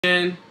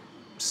again,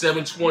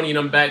 7:20, and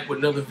I'm back with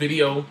another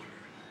video.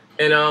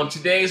 And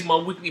today is my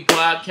weekly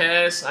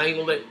podcast. I ain't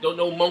gonna let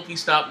no monkey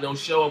stop no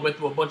show. I went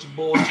through a bunch of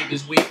bullshit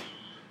this week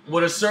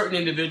with a certain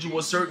individual,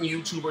 a certain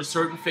YouTuber, a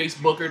certain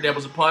Facebooker that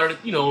was a part of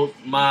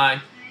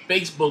my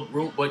Facebook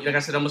group. But like I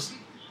said,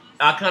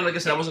 I kind of like I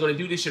said I wasn't gonna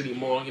do this shit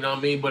anymore. You know what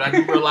I mean? But I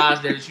do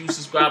realize that it's you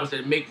subscribers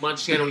that make my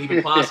channel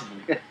even possible.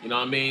 You know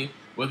what I mean?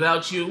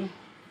 Without you,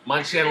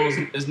 my channel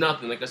is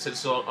nothing. Like I said,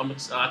 so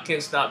I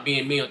can't stop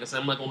being me. Like I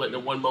said, I'm not gonna let the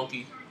one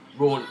monkey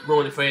ruin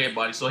it for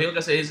everybody. So here, like I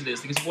said, here's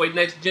this. It's your boy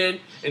Next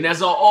Gen, and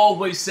as I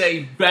always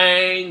say,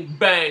 bang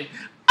bang.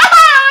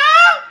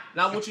 Ah!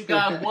 Now I want you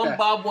guys one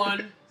by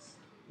one,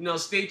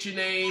 state your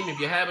name if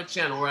you have a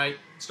channel, right?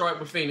 Start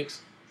with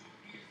Phoenix.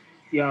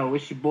 Yo,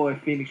 it's your boy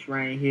Phoenix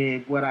Rain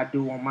here. What I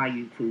do on my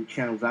YouTube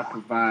channels, I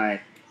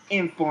provide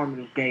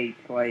informative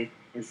gameplay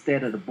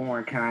instead of the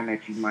boring kind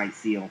that you might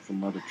see on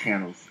some other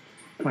channels.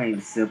 Plain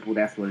and simple,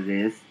 that's what it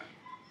is.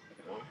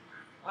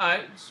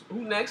 Alright,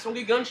 who next? Don't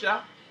get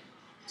gunshot.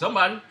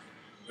 Somebody.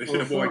 It's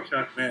your boy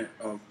Chuck, man.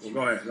 Oh, well,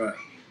 go ahead.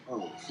 Oh,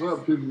 what's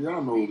up, people?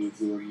 Y'all know what it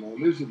is,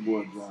 man. This your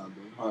boy John,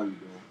 though. How you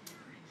doing?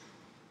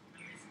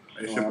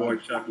 It's your boy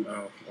Chuck.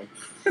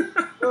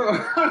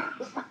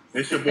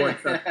 It's your boy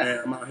Chuck,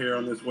 man. I'm out here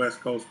on this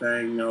West Coast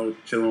thing,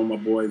 chilling with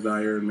my boys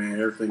out here,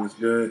 man. Everything is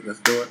good.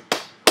 Let's do it.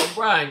 All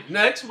right.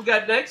 Next, we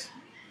got next.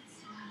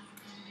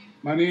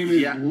 My name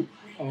is...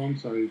 Oh, I'm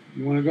sorry.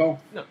 You want to go?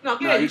 No,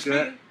 you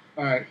good.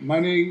 All right. My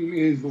name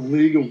is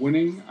League of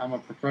Winning. I'm a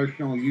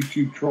professional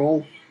YouTube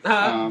troll.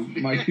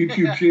 My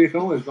YouTube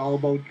channel is all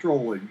about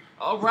trolling.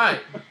 All right.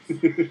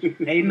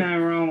 Ain't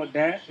nothing wrong with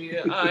that.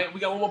 Yeah. All right.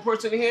 We got one more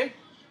person in here.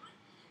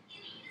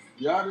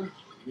 Yachty?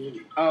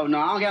 Oh, no,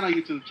 I don't got no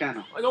YouTube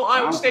channel. I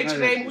don't state your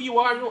name, who you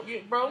are,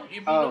 bro.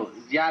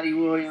 Yachty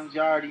Williams, you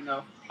already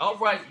know. All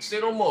right. Say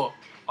no more.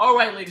 All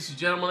right, ladies and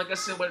gentlemen. Like I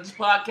said, with this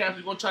podcast,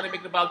 we're going to try to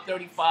make it about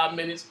 35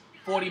 minutes,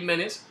 40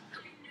 minutes.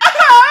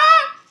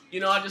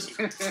 I just,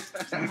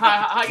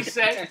 how you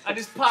say? I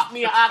just popped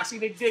me an oxy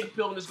and a dick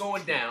pill and it's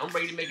going down. I'm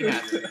ready to make it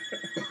happen.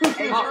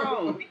 Hey,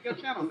 bro, leak your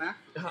channel, man.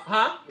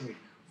 Huh? No,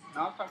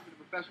 I'm talking to the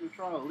professional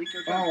troll. Leak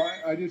your channel.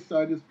 Oh, I just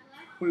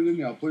put it in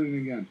there. I'll put it in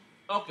again.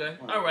 Okay.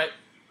 All right.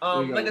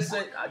 Like I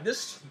said,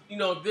 this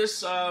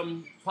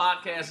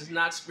podcast is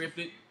not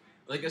scripted.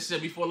 Like I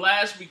said before,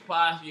 last week,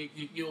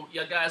 you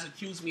guys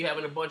accused me of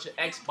having a bunch of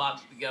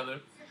Xbox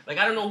together. Like,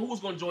 I don't know who's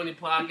going to join the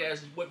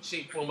podcast, in what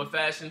shape, form, or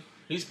fashion.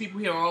 These people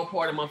here are all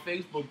part of my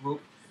Facebook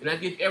group, and I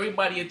give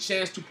everybody a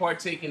chance to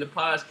partake in the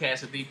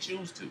podcast if they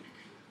choose to.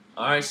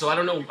 All right, so I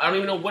don't know. I don't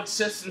even know what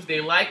systems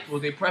they like or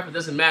they prefer. It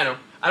doesn't matter.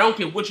 I don't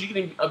care what you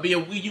can be a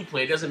Wiiu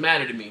player. It doesn't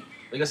matter to me.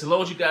 Like I said, as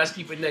long as you guys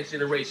keep it next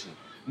generation.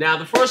 Now,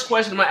 the first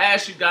question I'm going to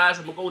ask you guys,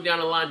 I'm going to go down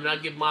the line, and I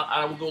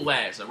will go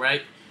last, all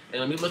right?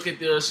 And let me look at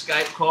the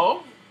Skype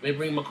call. Let me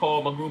bring my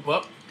group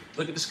up.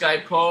 Look at the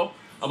Skype call.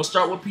 I'm going to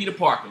start with Peter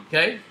Parker,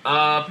 okay?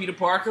 Peter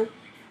Parker,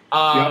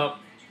 Yep.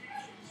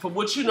 From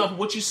what you know, from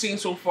what you've seen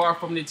so far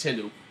from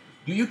Nintendo,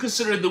 do you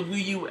consider the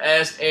Wii U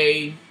as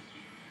a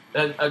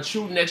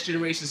true next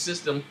generation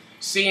system,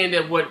 seeing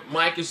that what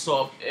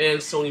Microsoft and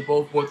Sony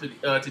both brought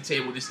to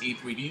table this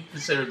E3? Do you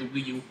consider the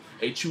Wii U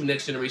a true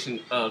next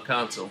generation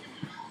console?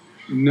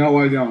 No,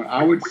 I don't.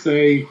 I would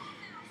say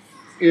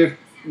if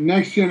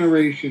next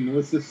generation,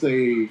 let's just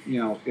say,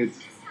 it's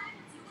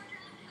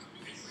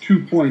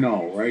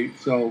 2.0, right?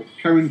 So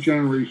current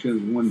generation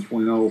is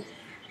 1.0.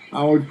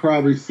 I would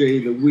probably say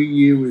the Wii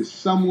U is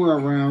somewhere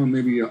around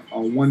maybe a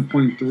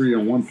 1.3 or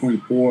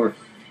 1.4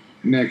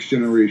 next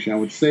generation. I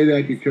would say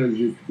that because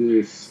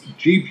this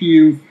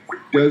GPU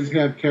does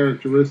have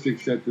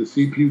characteristics that the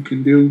CPU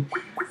can do.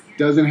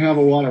 Doesn't have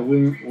a lot of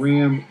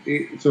RAM,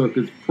 so if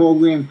it's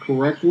programmed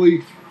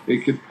correctly,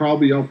 it could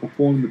probably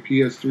outperform the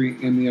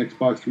PS3 and the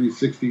Xbox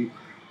 360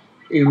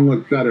 and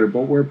look better.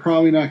 But we're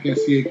probably not going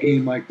to see a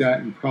game like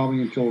that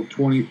probably until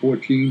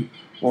 2014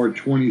 or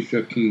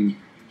 2015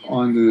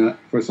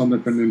 for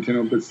something for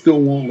Nintendo, but still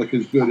won't look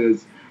as good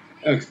as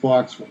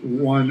Xbox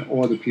One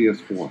or the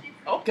PS4.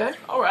 Okay,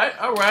 all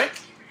right.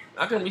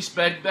 I can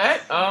respect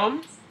that.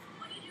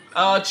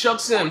 Chuck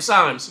Sims,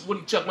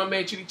 Chuck, my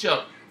man, Chitty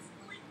Chuck.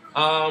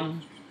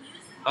 What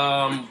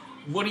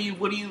do you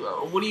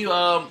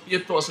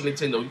your thoughts on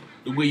Nintendo?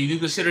 The Wii U, do you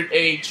consider it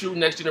a true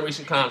next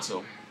generation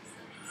console?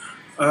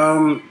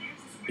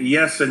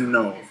 Yes and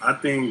no. I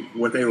think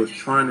what they was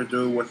trying to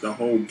do with the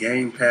whole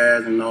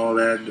gamepad and all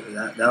that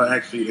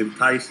actually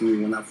enticed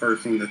me when I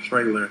first seen the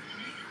trailer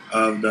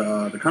of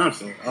the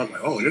console. I was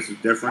like, oh, this is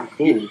different,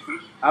 cool.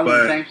 I was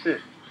the same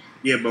shit.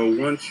 Yeah, but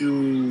once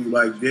you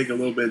dig a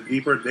little bit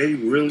deeper, they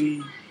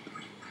really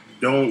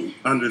don't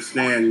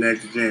understand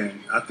next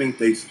gen. I think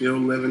they still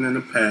living in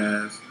the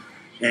past,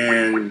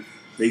 and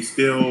they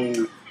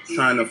still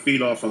trying to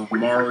feed off of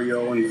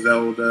Mario and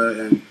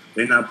Zelda, and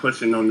they're not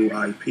pushing no new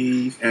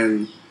IPs.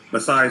 And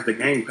besides the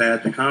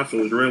gamepad, the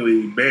console is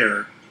really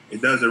bare.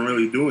 It doesn't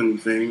really do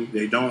anything.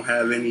 They don't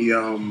have any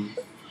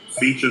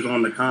features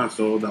on the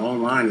console. The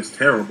online is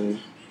terrible,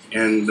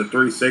 and the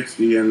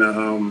 360 and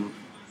the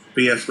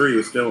PS3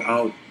 is still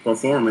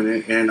outperforming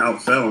it and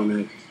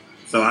outselling it.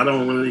 So I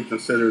don't really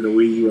consider the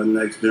Wii U a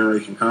next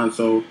generation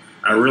console.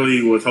 I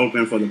really was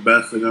hoping for the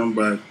best of them,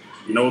 but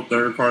no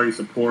third party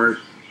support.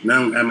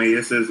 None. I mean,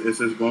 it's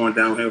just going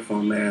downhill for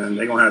them, man. And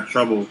they're gonna have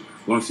trouble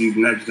once these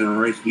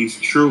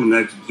true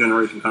next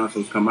generation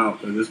consoles come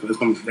out. They're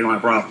gonna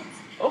have problems.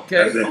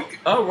 Okay.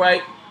 All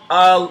right.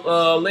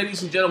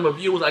 Ladies and gentlemen,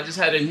 viewers, I just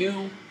had a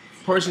new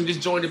person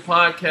just joined the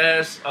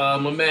podcast.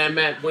 My man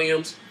Matt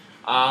Williams.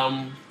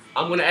 I'm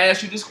going to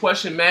ask you this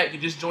question, Matt. You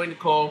just joined the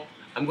call.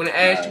 I'm going to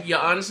ask you your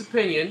honest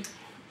opinion.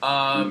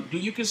 Do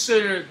you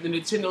consider the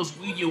Nintendo's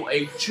Wii U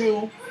a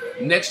true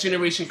next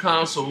generation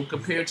console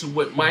compared to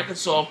what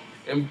Microsoft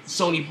and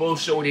Sony both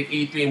showed at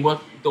E3 and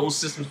what those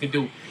systems can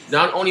do?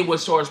 Not only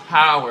as far as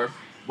power,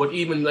 but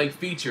even like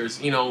features,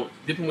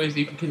 different ways that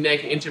you can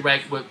connect and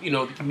interact with,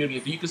 the community.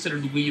 Do you consider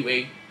the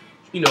Wii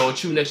U a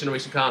true next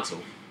generation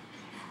console?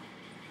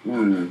 I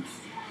mean,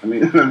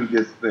 let me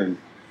just think.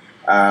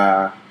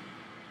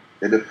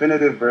 The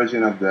definitive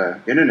version of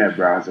the internet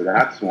browser,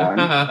 that's one.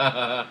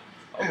 All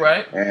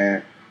right.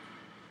 And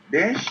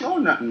they ain't show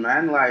nothing,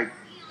 man. Like,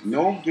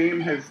 no game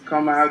has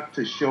come out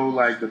to show,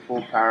 like, the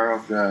full power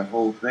of the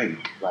whole thing.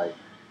 Like,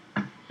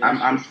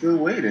 I'm still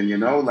waiting,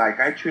 Like,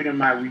 I traded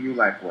my Wii U,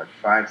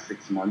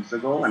 5-6 months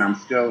ago, and I'm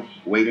still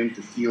waiting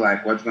to see,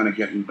 what's going to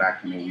get me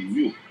back in the Wii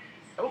U.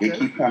 Okay. They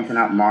keep pumping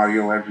out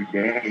Mario every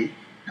day.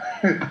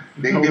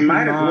 they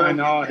might as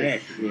well. All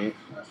that shit.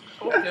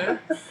 Okay.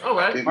 All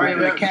right. Mario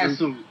in the cat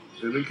suit.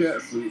 In the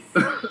cat suit.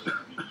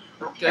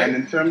 Okay. And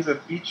in terms of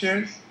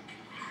features,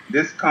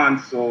 this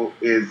console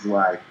is,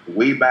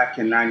 way back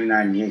in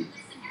 1998.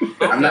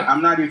 Okay.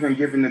 I'm not even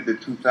giving it the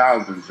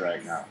 2000s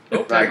right now.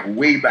 Okay.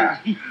 Way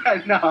back.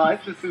 No,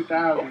 it's the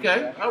 2000s.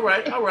 Okay. Man. All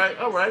right.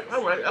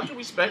 I can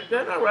respect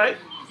that. All right.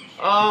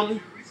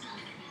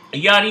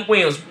 Yachty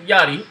Williams.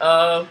 Yachty.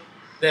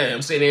 Damn,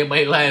 I'm saying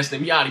everybody's last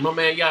name. Yachty. My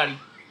man Yachty.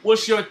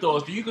 What's your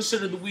thoughts? Do you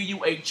consider the Wii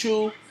U a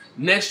true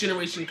next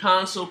generation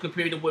console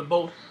compared to what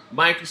both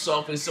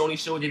Microsoft and Sony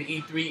showed at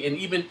E3, and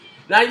even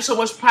not even so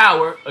much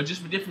power, or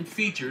just for different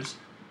features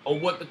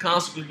on what the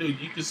console could do?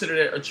 Do you consider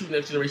that a true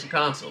next generation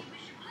console?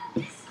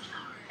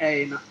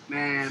 Hey,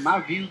 man,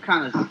 my view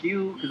kind of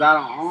skewed because I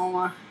don't own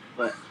one,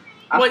 but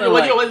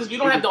you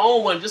don't have to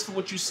own one just for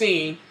what you've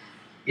seen.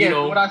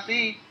 From what I've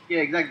seen,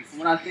 exactly. From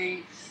what I've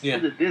seen,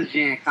 it's this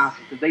gen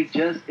console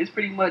because it's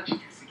pretty much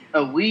a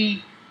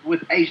Wii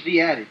with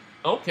HD added.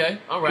 Okay,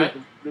 all right.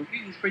 The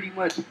Wii was pretty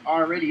much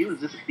already, it was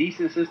just a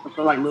decent system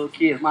for little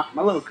kids. My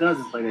little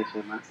cousins play that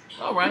shit, man.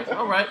 All right.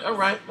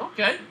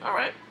 Okay, all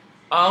right.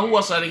 Who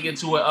else I didn't get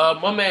to it?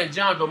 My man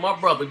John Doe, my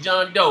brother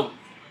John Doe.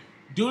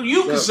 Do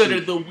you consider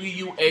the Wii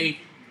U a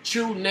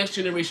true next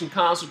generation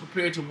console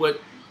compared to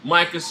what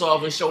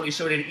Microsoft and Sony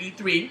showed at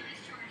E3?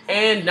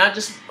 And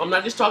I'm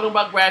not just talking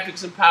about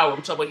graphics and power.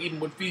 I'm talking about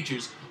even with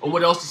features or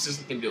what else the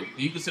system can do.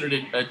 Do you consider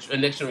it a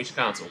next generation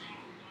console?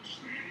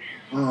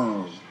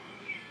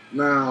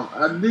 Now,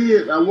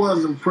 I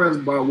was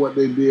impressed by what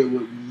they did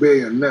with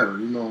Bayonetta,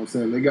 you know what I'm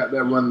saying? They got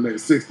that running at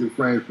 60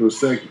 frames per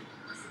second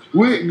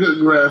with good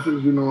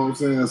graphics, you know what I'm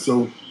saying?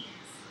 So,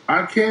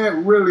 I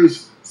can't really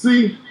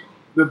see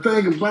the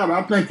thing about it.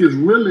 I think it's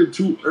really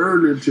too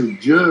early to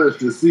judge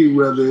to see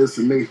whether it's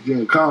a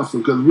next-gen console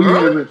because we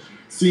haven't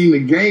seen the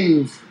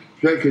games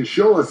that can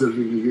show us if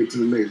we can get to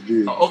the next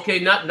gen. Okay,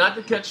 not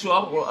to cut you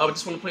off. I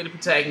just want to play the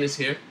protagonist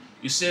here.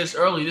 You said this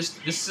earlier.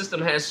 This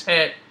system has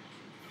had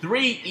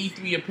 3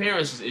 E3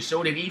 appearances. It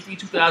showed at E3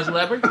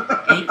 2011,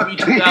 E3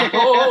 2000.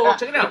 Oh,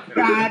 check it out.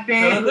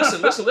 Goddamn.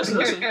 Listen.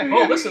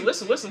 Oh,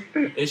 listen.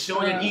 It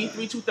showed at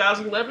E3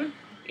 2011,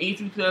 E3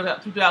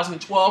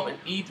 2012, and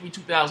E3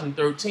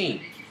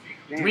 2013.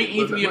 3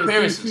 E3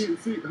 appearances.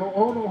 See,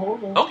 hold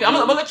on. Okay, I'm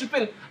gonna let you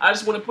finish. I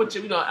just want to put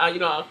you,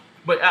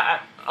 but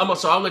I'm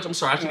sorry. I'm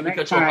sorry. I shouldn't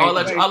cut you off.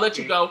 I'll let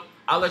you go.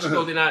 I'll let you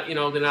go. Then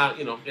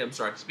I'm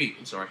sorry. Speak.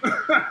 I'm sorry.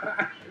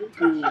 It's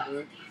cool,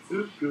 man.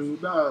 It's cool.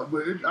 No,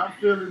 but I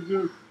feel it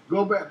just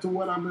go back to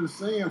what I've been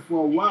saying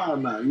for a while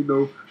now.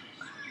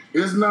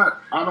 It's not.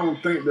 I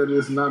don't think that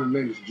it's not a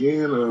next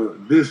gen or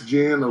this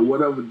gen or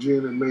whatever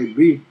gen it may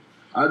be.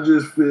 I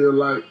just feel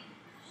like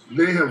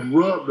they have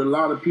rubbed a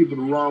lot of people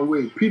the wrong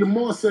way. Peter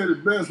Moore said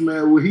it best,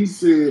 man, when he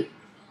said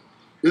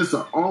it's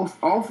an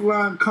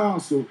offline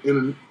console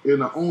in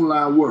an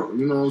online world.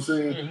 You know what I'm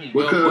saying? Mm-hmm.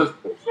 Because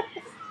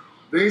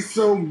they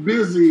so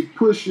busy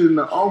pushing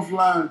the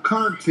offline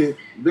content,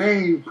 they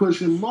ain't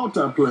pushing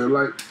multiplayer.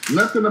 Like,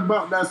 nothing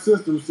about that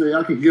system say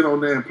I can get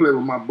on there and play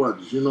with my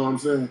buddies. You know what I'm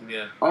saying?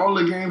 Yeah. All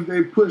the games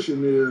they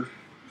pushing is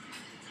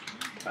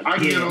I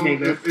get on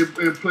and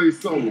play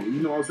solo.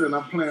 You know what I'm saying?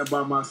 I'm playing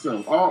by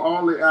myself.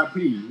 All the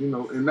IPs,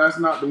 and that's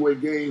not the way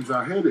games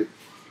are headed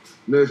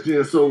next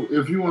gen. So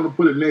if you want to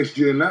put it next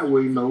gen that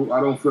way,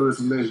 I don't feel it's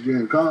a next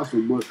gen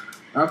console, but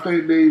I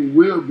think they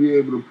will be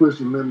able to push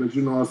the limits,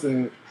 you know what I'm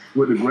saying,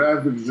 with the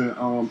graphics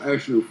and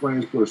actual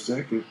frames per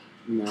second,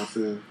 you know what I'm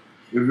saying,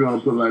 if you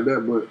want to put it like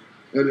that. But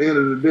at the end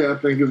of the day, I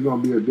think it's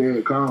going to be a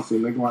dead console,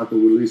 and they're going to have to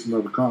release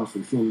another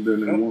console sooner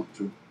than they want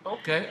to.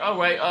 Okay, all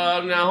right.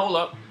 Now, hold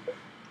up.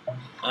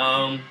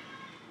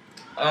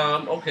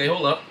 Okay,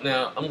 hold up.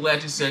 Now, I'm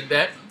glad you said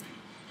that.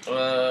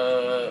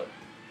 All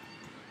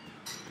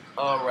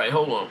right,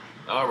 hold on.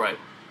 All right,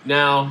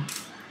 now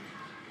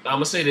I'm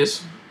gonna say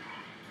this.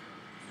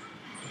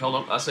 Hold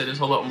up, I say this.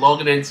 Hold up, I'm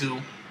logging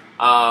into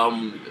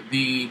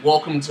the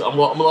welcome to. I'm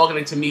logging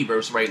into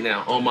Miiverse right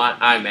now on my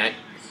iMac.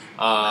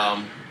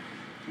 Um,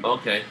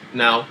 okay,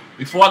 now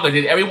before I go,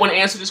 did everyone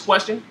answer this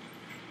question?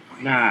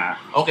 Nah.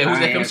 Okay, who's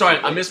that? I'm sorry,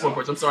 I missed one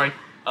person. I'm sorry.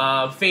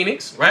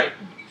 Phoenix, right?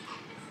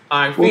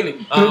 All right, Well,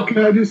 Phoenix.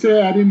 can I just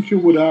say I didn't hear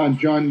what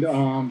John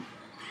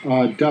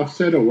Duff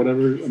said or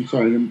whatever. I'm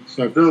sorry.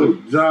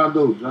 John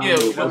Doe. Yeah,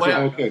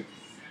 Doe. Okay.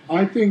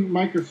 I think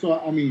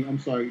Microsoft. I'm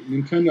sorry,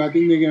 Nintendo. I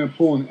think they're going to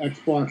pull an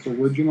Xbox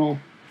original,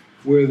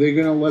 where they're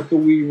going to let the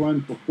Wii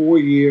run for 4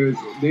 years.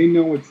 They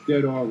know it's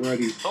dead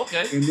already.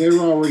 Okay. And they're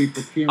already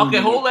preparing. Okay,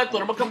 hold that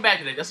thought. I'm gonna come back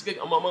to that. That's good.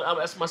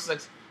 That's my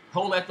sex.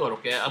 Hold that thought.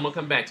 Okay, I'm gonna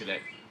come back to that.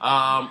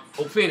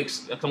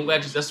 Phoenix. I'm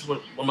glad that's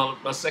what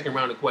my second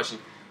round of question.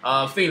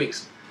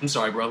 Phoenix. I'm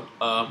sorry, bro.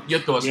 Your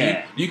thoughts?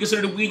 Yeah. Do you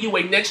consider the Wii U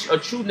a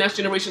true next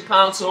generation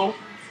console?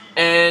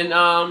 And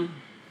and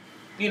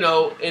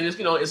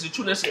it's a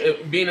true next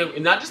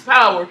being not just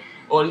power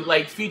or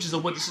like features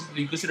of what the system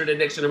you consider the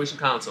next generation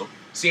console.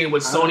 Seeing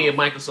what Sony and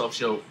Microsoft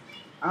showed.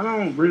 I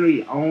don't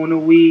really own a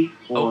Wii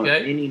or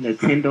Okay. any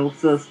Nintendo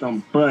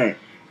system, but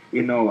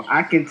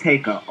I can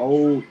take an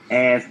old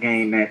ass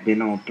game that's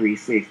been on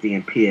 360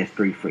 and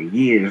PS3 for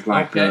years,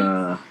 like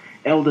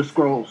Elder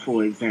Scrolls,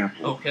 for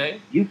example.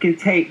 Okay. You can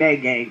take that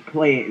game,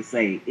 play it, and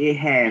say it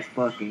has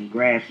fucking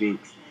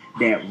graphics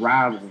that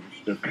rivals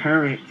the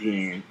current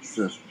gen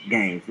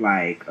games,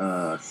 like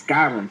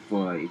Skyrim,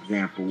 for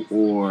example,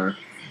 or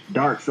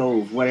Dark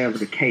Souls, whatever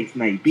the case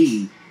may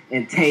be,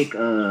 and take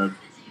a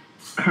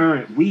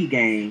current Wii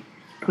game,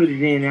 put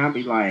it in, and I'll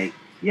be like,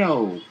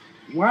 yo,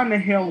 why in the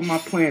hell am I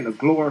playing a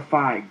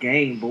glorified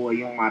Game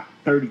Boy on my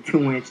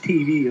 32-inch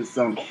TV or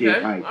some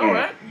shit like that?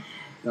 Right.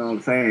 You know what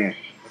I'm saying?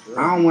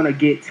 I don't want to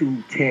get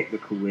too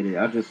technical with it.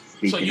 I just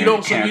speak. So you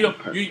don't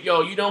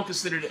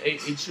consider it a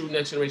true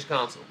next generation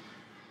console?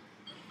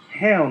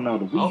 Hell no,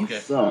 the Wii U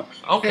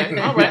sucks. Okay,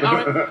 all right.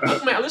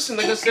 Look, man, listen,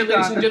 like I said,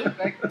 ladies and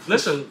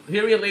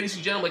gentlemen, ladies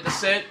and gentlemen, like I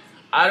said,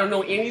 I don't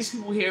know any of these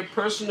people here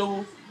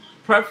personal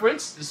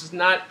preference. This is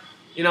not,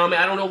 I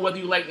don't know whether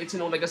you like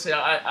Nintendo. Like I said,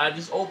 I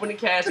just open the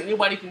cast.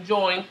 Anybody can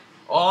join.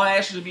 All I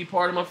ask you to be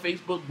part of my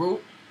Facebook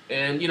group.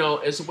 And,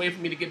 it's a way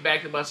for me to get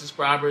back to my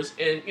subscribers.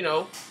 And,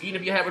 even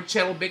if you have a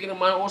channel bigger than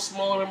mine or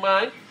smaller than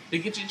mine, to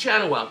get your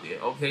channel out there,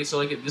 okay?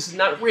 So, this is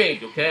not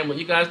rigged, okay? I'm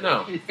letting you guys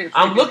know.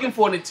 I'm looking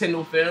for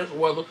Nintendo fans.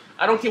 Well,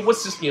 I don't care what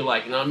system you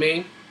like, you know what I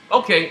mean?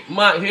 Okay,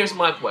 here's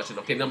my question,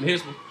 okay? Now,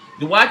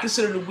 do I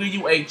consider the Wii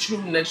U a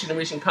true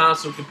next-generation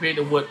console compared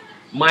to what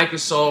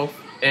Microsoft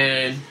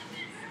and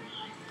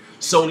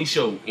Sony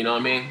showed, you know what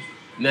I mean?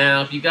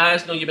 Now, if you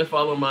guys know, you've been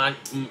following I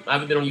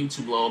haven't been on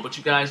YouTube long, but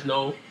you guys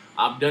know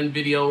I've done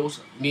videos,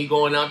 me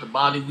going out to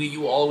buy the Wii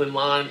U all in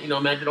line,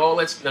 I did all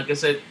that. Like I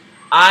said,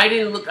 I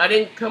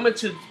didn't come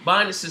into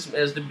buying the system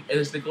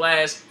as the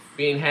glass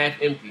being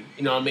half empty.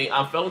 You know what I mean?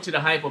 I fell into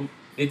the hype of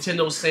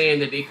Nintendo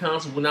saying that their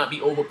console would not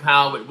be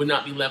overpowered, would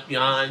not be left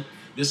behind.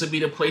 This would be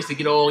the place to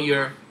get all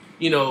your,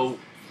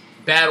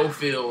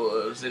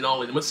 Battlefields and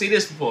all of them. Let's say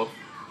this before.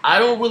 I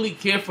don't really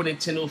care for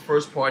Nintendo's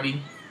first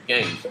party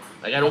games.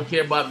 Like, I don't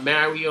care about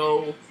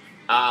Mario.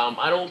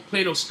 I don't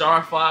play those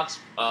Star Fox,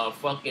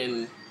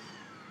 fucking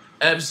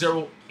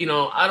F-Zero,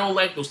 I don't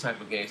like those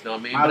type of games, you know what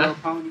I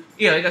mean?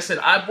 Like I said,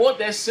 I bought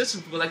that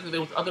system because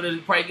there was other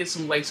than probably get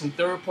some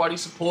third-party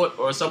support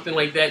or something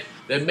like that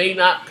may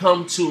not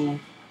come to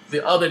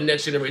the other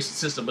next-generation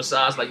system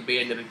besides like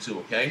Bayonetta 2,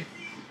 okay?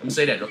 Let me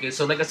say that, okay?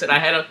 So like I said, I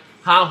had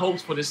high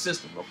hopes for this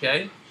system,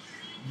 okay?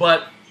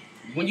 But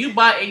when you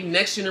buy a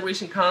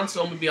next-generation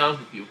console, I'm going to be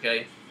honest with you,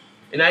 okay?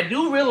 And I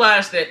do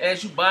realize that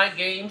as you buy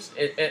games,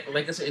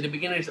 like I said, at the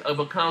beginning of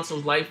a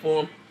console's life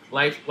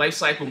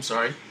cycle,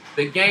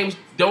 the games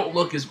don't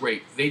look as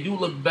great. They do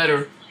look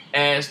better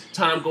as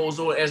time goes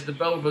on, as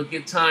developers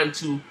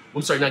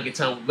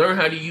learn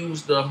how to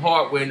use the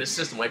hardware in the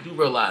system. I do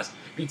realize.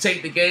 If you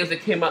take the games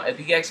that came out at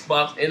the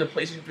Xbox and the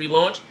PlayStation 3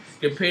 launch,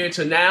 compared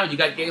to now, you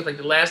got games like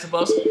The Last of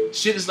Us,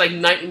 shit is like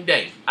night and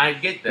day. I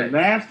get that. The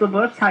Last of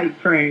Us hype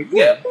train.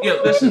 Yeah,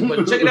 listen,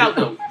 but check it out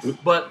though.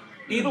 But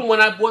even when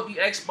I bought the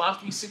Xbox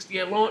 360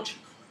 at launch,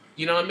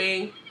 you know what I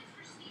mean?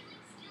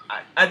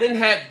 I didn't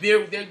have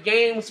their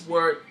games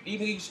where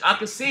even I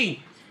could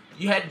see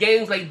you had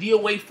games like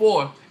DOA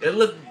 4.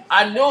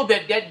 I know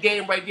that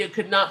game right there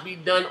could not be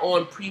done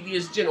on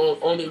previous gen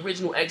on the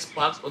original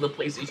Xbox or the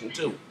PlayStation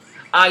 2.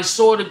 I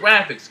saw the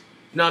graphics.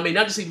 You know what I mean?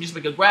 Not to say just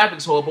make a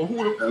graphics hole, but who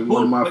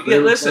one of my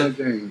favorite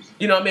games.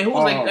 You know what I mean? Who's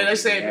like they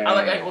say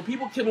when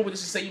people kill me with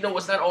this and say,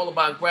 it's not all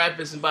about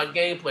graphics and about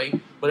gameplay,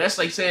 but that's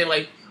like saying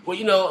like,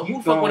 well,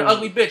 who fuck with an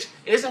ugly bitch?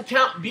 It doesn't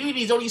count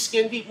beauty's only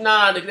skin deep.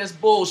 Nah, nigga, that's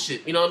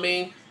bullshit. You know what I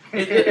mean?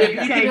 You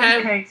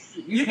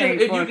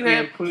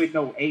can't put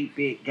no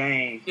 8-bit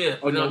game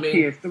on your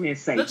PS3 and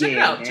say,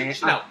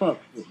 I fuck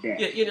with that.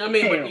 Yeah, you know what I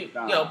mean?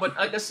 But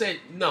like I said,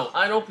 no,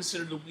 I don't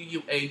consider the Wii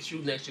U a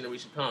true next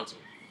generation console.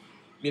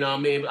 You know what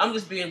I mean? But I'm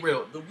just being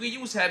real. The Wii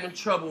U was having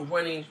trouble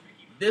running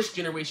this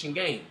generation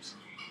games.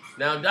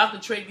 Now, Dr.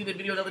 Trey did a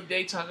video the other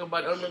day talking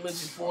about Unreal Engine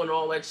 4 and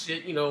all that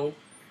shit, you know.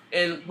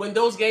 And when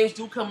those games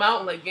do come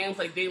out, like games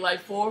like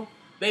Daylight 4,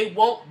 they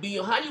won't be.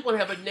 How you going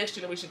to have a next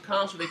generation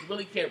console that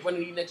really can't run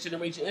any next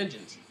generation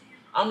engines?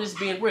 I'm just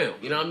being real,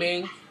 you know what I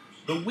mean?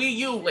 The Wii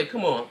U, like,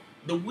 come on.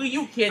 The Wii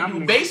U can't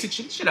do basic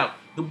shit. Shit out.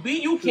 The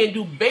Wii U can't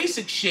do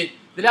basic shit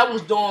that I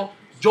was doing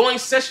during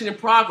session in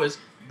progress.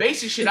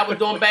 Basic shit I was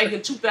doing back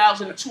in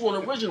 2002 on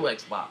the original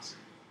Xbox.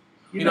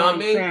 You know what I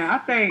mean? I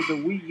think the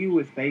Wii U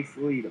is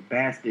basically the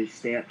bastard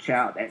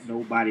stepchild that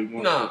nobody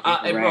wants to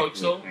interact hey bro, with,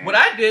 so man. what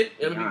I did,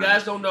 and if you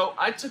guys don't know,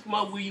 I took my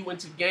Wii U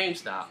into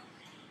GameStop,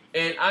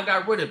 and I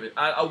got rid of it.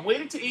 I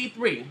waited to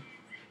E3,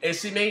 and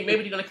see, maybe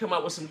they're going to come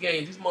out with some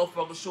games. These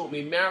motherfuckers showed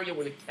me Mario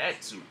in a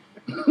cat suit.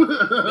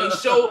 They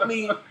showed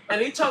me, and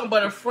they talking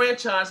about a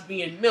franchise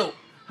being milked.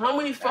 How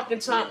many fucking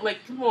times, like,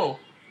 come on.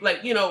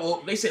 Like, you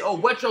know, they said, oh,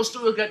 Retro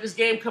Studios got this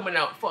game coming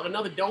out. Fuck,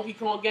 another Donkey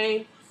Kong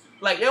game?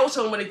 Like, they was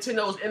talking about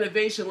Nintendo's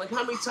innovation. Like,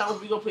 how many times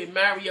we gonna play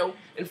Mario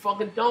and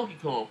fucking Donkey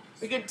Kong?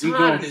 We get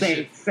tired of this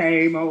shit.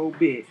 Same old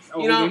bits.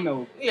 You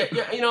know?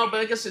 Yeah, you know,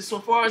 but like I said, so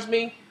far as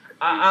me,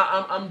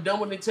 I'm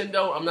done with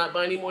Nintendo. I'm not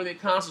buying any more of their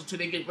consoles till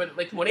they get rid of,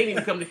 like, come on, they didn't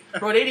even come to,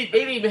 bro, they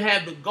didn't even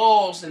have the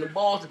galls and the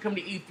balls to come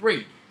to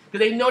E3.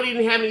 Because they know they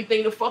didn't have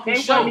anything to fucking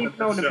show. They wasn't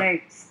even on the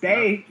main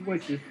stage,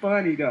 which is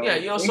funny, though. Yeah,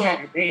 you know, they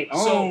had their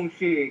own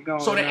shit going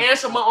on. So to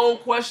answer my own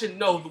question,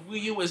 no, the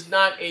Wii U is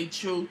not a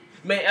true,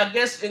 man, I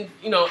guess,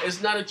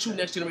 it's not a true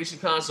next generation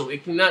console.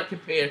 It cannot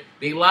compare.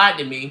 They lied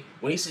to me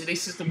when he said their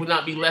system would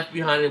not be left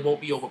behind and it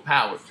won't be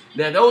overpowered.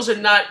 Now, those are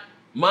not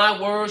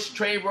my words,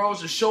 Trey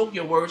words, or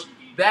Shokia words.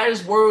 That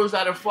is words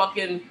out of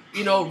fucking,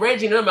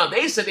 Reggie and them out.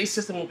 They said their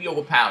system will be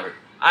overpowered.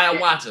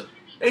 Ayahuasca.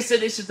 They said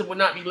their system would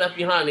not be left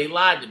behind. They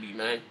lied to me,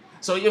 man.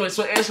 So,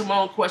 so answer my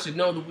own question,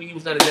 no, the Wii U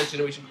is not a next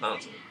generation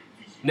console.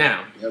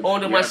 Now, on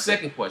to my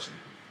second question.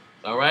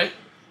 All right?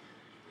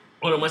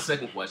 On to my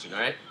second question, all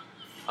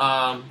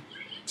right?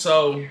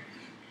 So,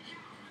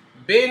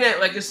 being that,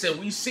 like I said,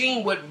 we've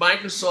seen what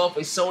Microsoft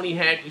and Sony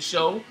had to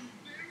show.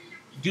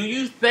 Do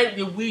you think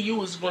the Wii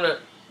U is going to,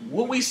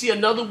 will we see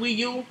another Wii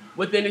U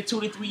within the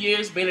 2 to 3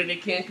 years, being that they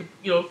can't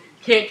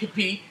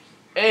compete,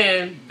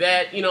 and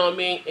that,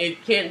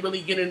 it can't really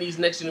get in these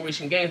next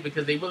generation games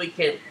because they really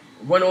can't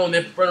run on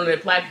their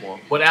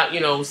platform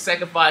without,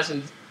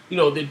 sacrificing,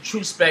 the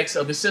true specs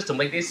of the system.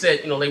 Like they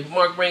said, like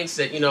Mark Rain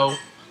said, the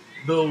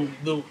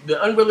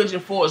Unreal Engine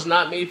 4 is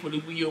not made for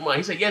the Wii U mind.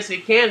 He said, yes,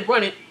 it can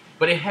run it,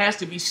 but it has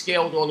to be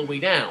scaled all the way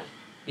down.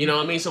 You know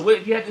what I mean? So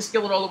if you have to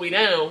scale it all the way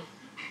down,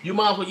 you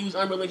might as well use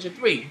Unreal Engine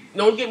 3.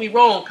 Don't get me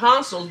wrong,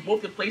 consoles,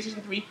 both the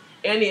PlayStation 3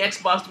 and the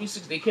Xbox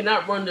 360, they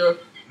cannot run the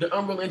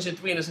Unreal Engine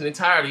 3 in its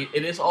entirety.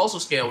 It is also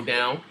scaled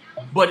down.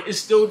 But it's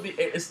still,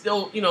 they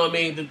still,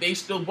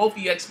 both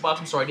the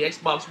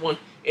Xbox One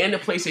and the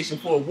PlayStation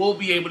 4 will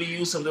be able to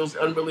use some of those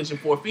Unreal Engine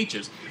 4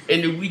 features.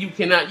 And the Wii U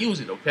cannot use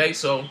it, okay?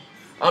 So,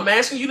 I'm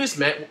asking you this,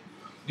 Matt.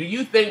 Do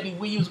you think the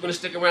Wii U is going to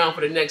stick around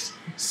for the next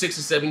 6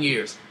 or 7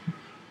 years?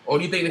 Or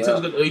do you think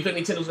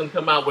Nintendo's going to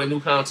come out with a new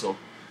console?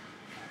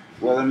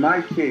 Well, in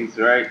my case,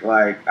 right,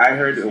 like, I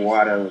heard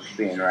what I was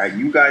saying, right?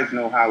 You guys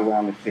know how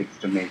long it takes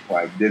to make,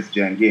 like,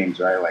 this-gen games,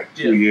 right? Like,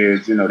 2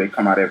 years, they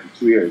come out every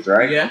 2 years,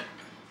 right? Yeah.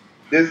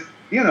 This,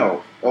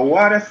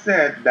 Iwata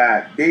said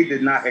that they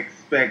did not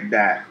expect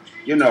that,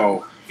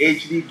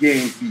 HD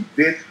games be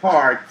this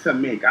hard to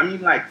make. I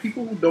mean, like,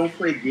 people who don't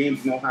play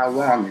games know how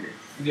long it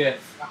is. Yeah.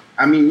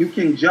 I mean, you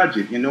can judge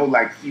it,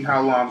 like, see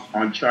how long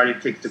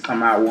Uncharted takes to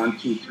come out, 1,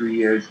 2, 3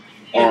 years,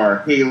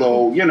 or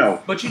Halo,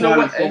 But you know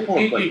what?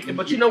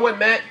 But you know what,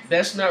 Matt?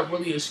 That's not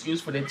really an excuse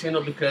for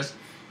Nintendo because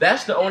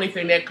that's the only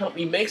thing that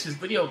company makes is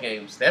video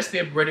games. That's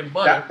their bread and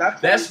butter.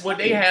 That's what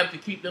they have to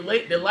keep the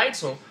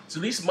lights on. So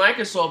at least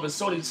Microsoft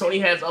and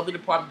Sony has other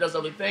department does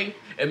other thing,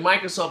 and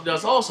Microsoft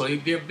does also.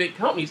 They're big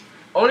companies.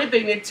 Only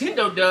thing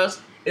Nintendo does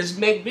is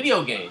make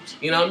video games.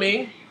 You know what I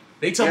mean?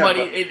 They talk about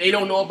they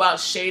don't know about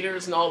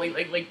shaders and all.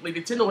 Like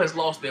Nintendo has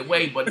lost their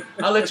way. But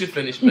I'll let you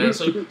finish, man.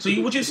 So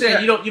what you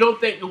saying? You don't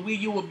think the Wii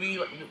U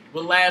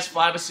will last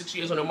 5 or 6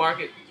 years on the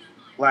market?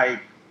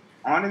 Like,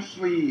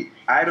 honestly,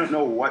 I don't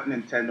know what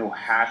Nintendo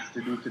has to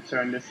do to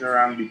turn this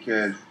around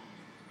because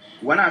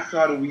when I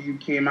saw the Wii U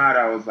came out,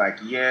 I was like,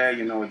 yeah,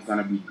 it's going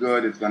to be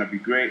good, it's going to be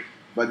great.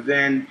 But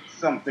then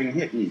something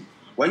hit me.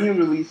 When you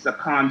release a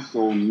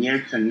console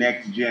near to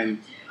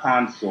next-gen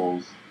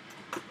consoles,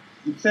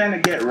 you tend to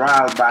get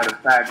riled by the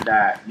fact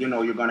that,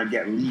 you're going to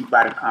get lead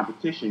by the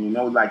competition,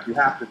 like you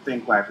have to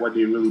think like what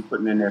they're really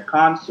putting in their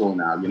console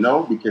now,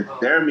 because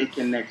they're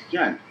making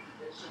next-gen,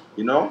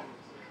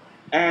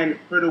 And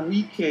for the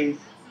Wii case,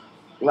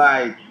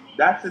 like,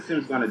 that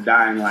system's going to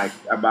die in, like,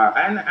 about,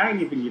 I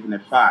ain't even giving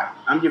it 5.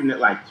 I'm giving it,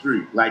 like,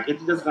 3. Like,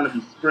 it's just going to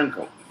be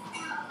sprinkled.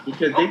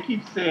 Because they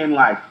keep saying,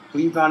 like,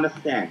 please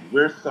understand.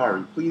 We're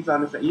sorry. Please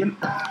understand.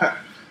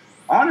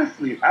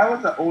 Honestly, if I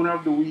was the owner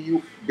of the Wii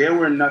U, there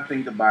were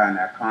nothing to buy on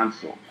that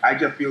console. I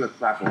just feel a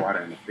slap of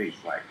water in the face,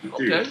 like,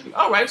 seriously. Okay,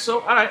 all right,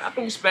 I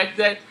can respect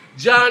that.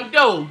 John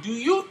Doe, do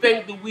you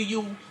think the Wii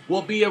U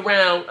will be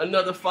around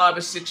another 5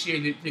 or 6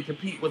 years to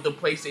compete with the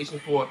PlayStation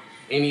 4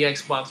 any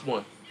Xbox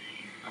One?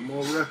 I'm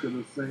on record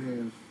of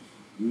saying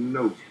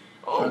no.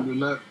 Oh. I do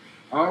not.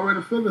 I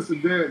already feel it's a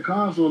dead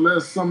console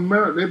unless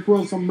they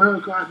pull some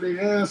miracle out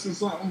their ass or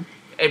something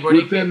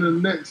within the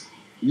next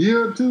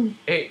year or two.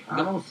 Hey, I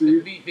don't see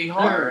it. The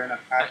hard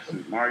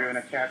Mario in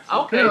a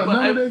capsule. Okay, yeah, but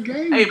none of their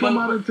games come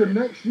out until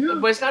next year.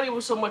 But it's not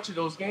even so much of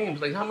those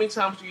games. Like, how many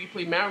times do you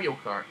play Mario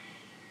Kart?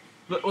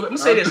 Let me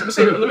say this. Let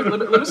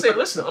me say.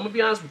 Listen, I'm gonna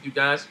be honest with you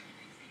guys.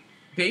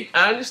 I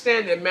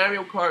understand that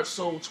Mario Kart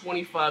sold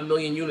 25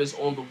 million units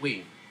on the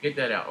Wii. Get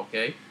that out,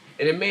 okay?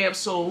 And it may have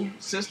sold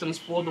systems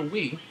for the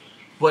Wii,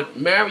 but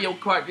Mario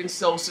Kart didn't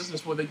sell systems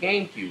for the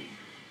GameCube.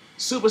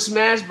 Super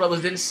Smash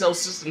Brothers didn't sell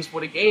systems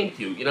for the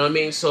GameCube. You know what I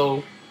mean?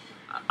 So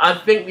I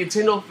think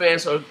Nintendo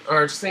fans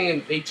are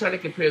saying they trying to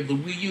compare the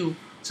Wii U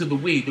to the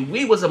Wii. The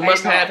Wii was a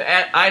must-have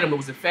item. It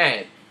was a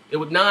fad. It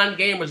was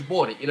non-gamers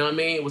bought it. You know what I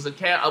mean? It was a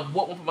cat. I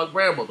bought one for my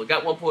grandmother.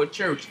 Got one for a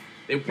church.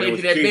 They played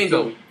it at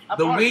bingo. I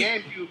bought a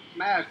GameCube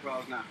Smash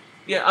Bros. Now.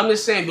 Yeah, I'm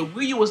just saying the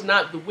Wii U was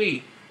not the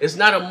Wii. It's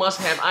not a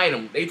must-have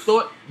item. They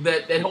thought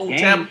that whole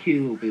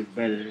GameCube is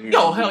better than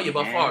hell yeah,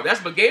 by far.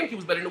 But GameCube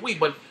was better than the Wii.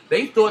 But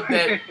they thought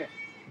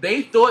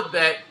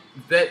that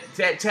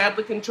that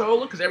tablet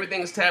controller, because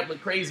everything is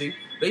tablet crazy,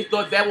 they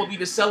thought that would be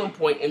the selling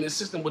point and the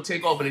system would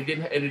take off, and it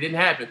didn't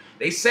happen.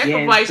 They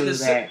sacrificed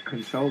that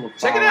controller.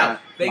 Check it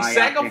out. They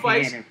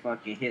sacrificed and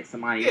fucking hit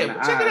somebody. Yeah,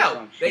 but check it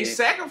out. They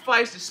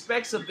sacrificed the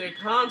specs of their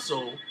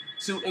console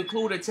to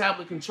include a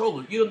tablet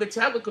controller. You know, the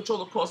tablet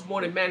controller costs more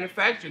to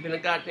manufacture than a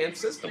goddamn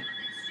system.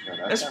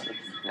 Yeah,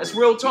 that's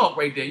real talk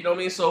right there. You know what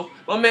I mean? So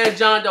my man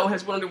John Doe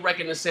has went on the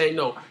record and saying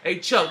no. Hey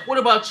Chuck, what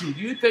about you?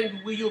 Do you think the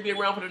Wii U will be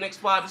around for the next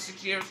 5 to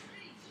 6 years?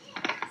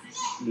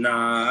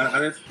 Nah, I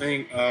just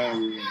think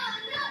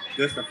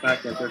just the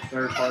fact that their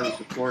third-party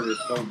support is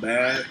so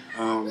bad,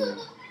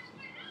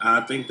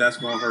 I think that's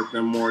gonna hurt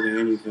them more than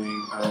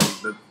anything.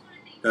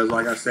 Because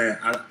like I said,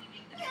 I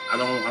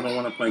don't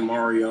want to play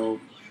Mario.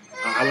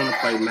 I want to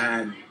play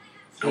Madden.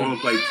 I want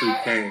to play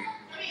 2K.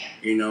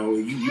 You know,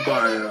 you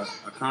buy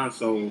a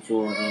console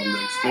for the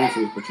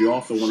exclusives, but you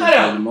also want to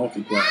play the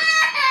multiplayer.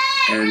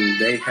 And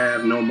they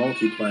have no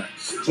multiplayer.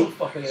 It's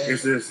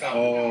just they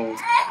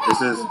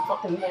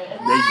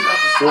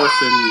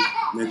forcing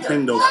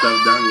Nintendo stuff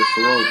down your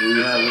throat and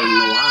you have really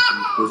no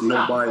options because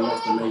nobody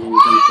wants to make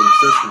anything for the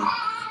system.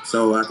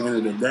 So at the end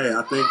of the day,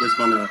 I think it's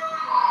gonna.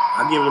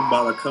 I give it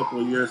about a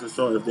couple of years or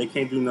so. If they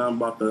can't do nothing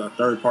about the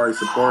third-party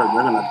support,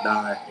 they're gonna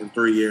die in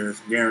 3 years,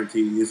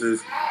 guaranteed. It's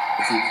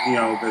you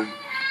know, because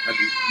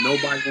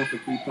nobody wants to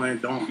keep playing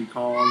Donkey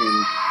Kong,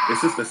 and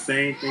it's just the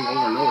same thing over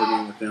and over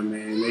again with them,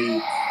 man.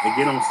 They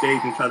get on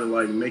stage and try to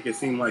like make it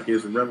seem like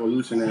it's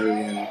revolutionary,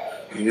 and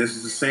this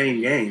is the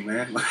same game,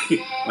 man.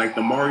 Like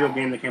the Mario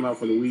game that came out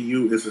for the Wii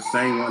U is the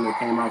same one that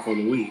came out for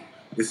the Wii.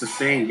 It's the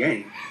same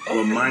game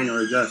with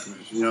minor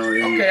adjustments, you know.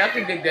 Okay, I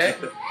can dig that.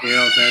 You know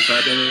what I'm saying? So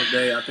at the end of the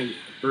day, I think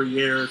 3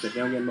 years, if they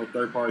don't get no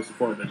third-party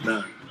support, they're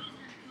done.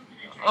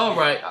 All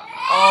right.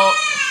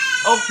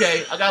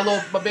 Okay, I got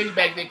my baby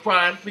back there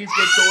crying. Please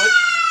get to it.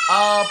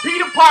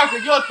 Peter Parker,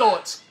 your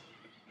thoughts?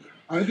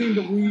 I think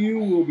the Wii U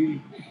will be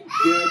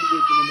dead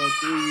within about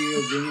 3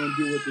 years. They're going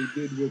to do what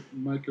they did with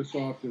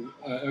Microsoft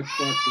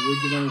Xbox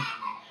Original.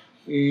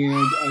 And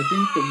I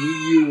think the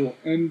Wii U will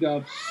end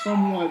up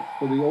somewhat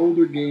for the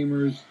older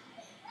gamers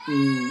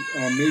who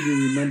maybe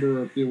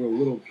remember if they were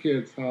little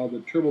kids how the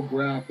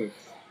TurboGrafx,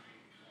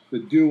 the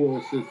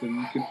Duo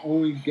system, you can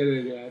only get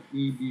it at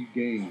EB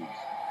Games.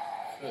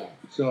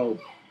 So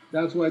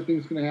that's what I think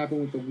is going to happen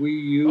with the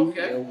Wii U.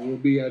 Okay. It will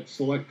be at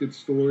selected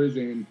stores,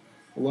 and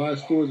a lot of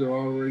stores are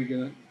already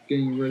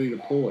getting ready to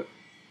pull it.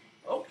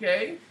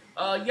 Okay.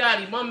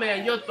 Yachty, my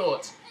man, your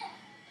thoughts?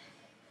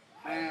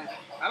 Man,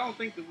 I don't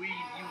think the Wii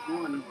U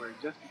going anywhere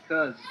just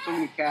because so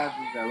many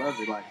casuals that love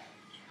it.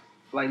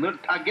 Like look,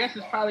 I guess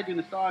it's probably the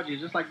nostalgia,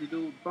 just like the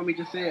dude from me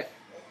just said.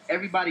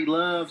 Everybody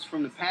loves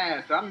from the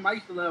past. I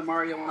used to love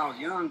Mario when I was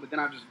young, but then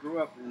I just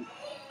grew up and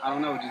I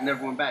don't know, just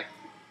never went back.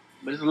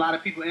 But there's a lot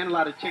of people and a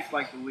lot of chicks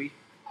like the Wii.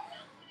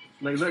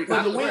 Like, look, the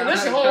Wii,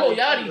 listen, hold on,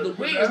 Yachty. The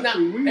Wii is not.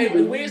 Hey, the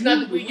Wii is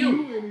not the Wii U. The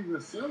Wii U ain't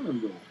even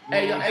selling though.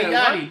 Hey,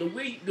 Yachty,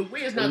 the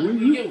Wii is not the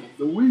Wii U.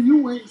 The Wii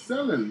U ain't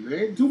selling. There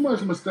ain't too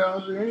much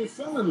nostalgia. It ain't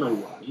selling no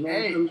one. You know,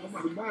 hey,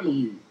 somebody buy the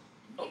Wii U.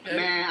 Okay.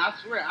 Man, I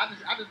swear, I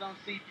just don't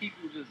see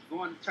people just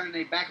turning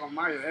their back on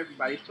Mario.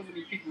 Everybody, there's too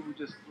many people who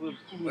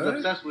was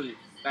obsessed with it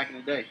back in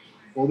the day.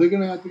 Well, they're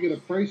gonna have to get a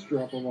price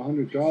drop of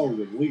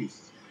 $100 at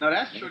least. No,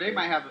 that's true. They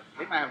might have a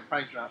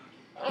price drop.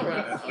 All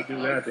right. If they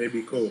do that, they'd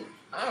be cool.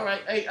 All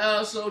right. Hey,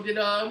 so did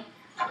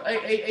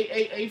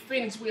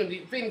Phoenix,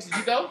 Phoenix, did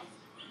you go?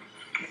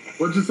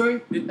 What'd you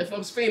say? If I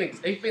was Phoenix,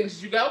 Phoenix,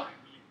 did you go?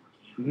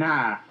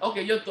 Nah.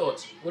 Okay, your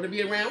thoughts? Would it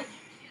be around?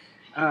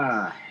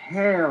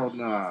 Hell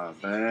no,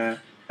 man.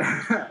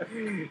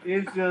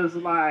 It's just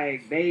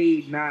like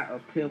they not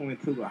appealing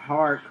to the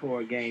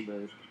hardcore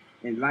gamers.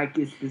 And like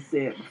it's been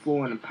said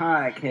before in the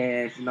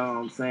podcast, you know what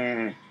I'm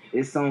saying?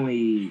 It's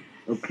only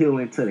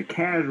appealing to the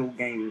casual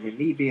gamers. And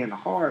me being a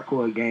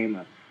hardcore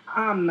gamer,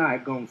 I'm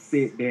not gonna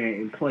sit there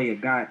and play a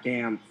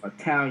goddamn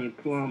Italian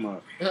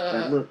plumber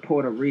that look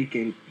Puerto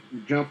Rican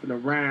jumping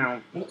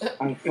around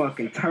on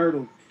fucking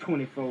turtles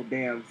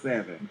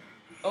 24/7.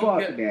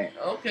 Fuck that.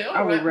 Okay, all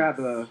I would right.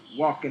 rather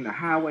walk in the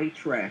highway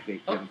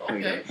traffic than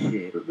play that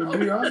shit. To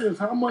be honest,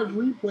 how much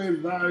replay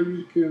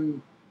value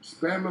can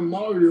spamming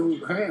Mario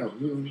have?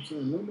 You know what I'm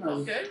saying? Nobody.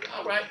 Okay,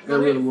 all right. They're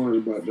really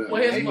worried about that.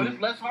 Well,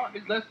 it's less hard.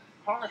 It's less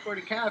hard for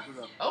the casual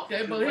though.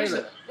 Okay, but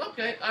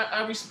okay.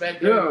 I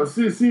respect that.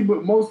 Yeah, see,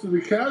 but most of the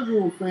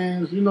casual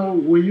fans, you know,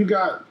 when you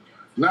got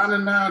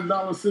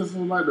 $99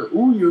 systems like the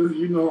Ouya,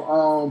 you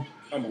know,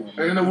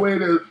 in a way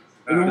that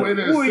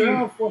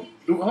cell phone,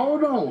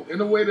 hold on, in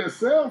a way that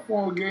cell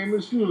phone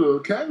gamers, shoot, a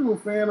casual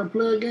fan will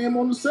play a game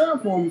on the cell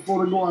phone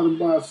before they go out and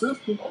buy a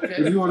system. Okay.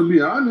 If you want to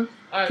be honest,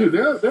 right. Shoot,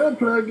 they'll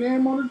play a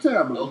game on the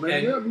tablet. Okay.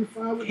 Man, they'll be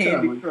fine with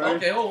tablet.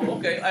 Okay,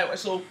 okay. All right,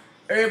 so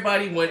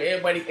everybody,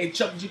 hey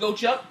Chuck, did you go,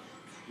 Chuck?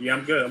 Yeah,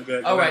 I'm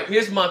good. All right,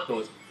 here's my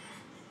thoughts.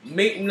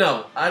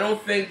 No, I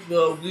don't think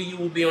the Wii U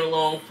will be on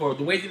long for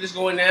the way that it's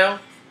going now.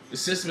 The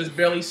system is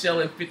barely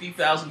selling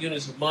 50,000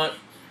 units a month.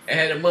 It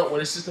had a month when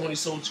the system only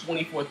sold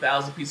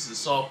 24,000 pieces of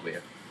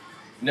software.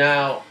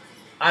 Now,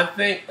 I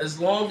think as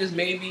long as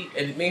maybe,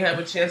 and it may have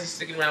a chance of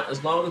sticking around,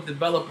 as long as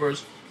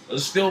developers are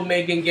still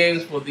making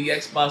games for the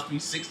Xbox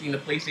 360 and the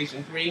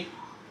PlayStation 3,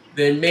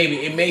 then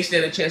maybe it may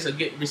stand a chance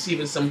of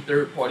receiving some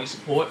third-party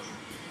support.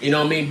 You know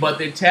what I mean? But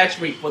the attach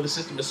rate for the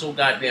system is so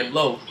goddamn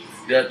low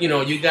that, you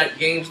know, you got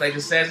games like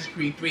Assassin's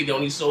Creed 3 that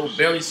only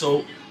barely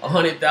sold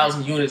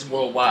 100,000 units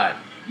worldwide.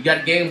 You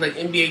got games like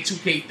NBA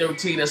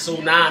 2K13 that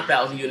sold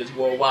 9,000 units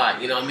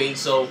worldwide. You know what I mean?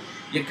 So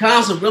your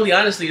console really,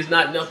 honestly, is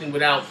not nothing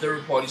without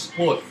third-party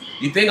support.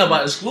 You think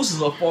about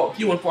exclusives are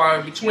few and far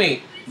in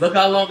between. Look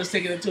how long it's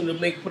taken them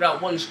to put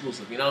out one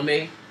exclusive. You know what I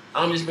mean?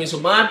 I'm just being, so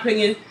my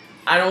opinion,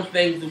 I don't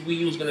think the Wii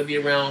U is going to be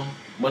around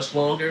much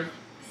longer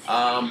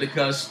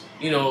because,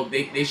 you know,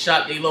 they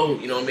shot their load.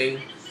 You know what I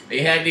mean?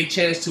 They had their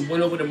chance to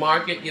win over the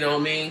market. You know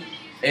what I mean?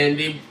 And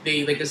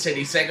they like I said,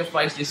 they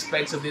sacrificed the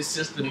specs of this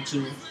system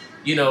to,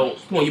 you know,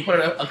 come on, you put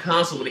out a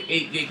console with an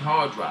 8 gig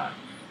hard drive.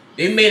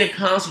 They made a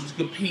console to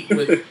compete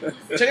with,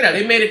 check it out,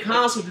 they made a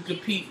console to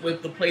compete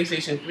with the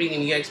PlayStation 3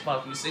 and the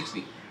Xbox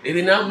 360. They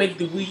did not make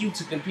the Wii U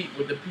to compete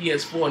with the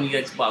PS4 and the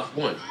Xbox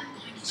One.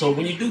 So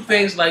when you do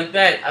things like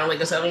that, I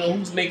don't know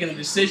who's making the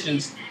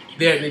decisions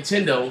there at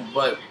Nintendo,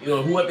 but, you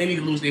know, whoever, they need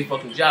to lose their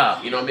fucking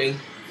job, you know what I mean?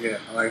 Yeah,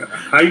 like,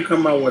 how you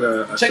come out with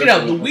a check it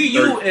out, the Wii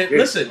U,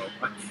 listen,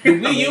 the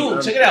Wii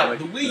U, check it out,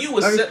 the Wii U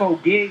is 34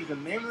 gigs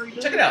of memory.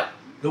 Check it out.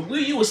 The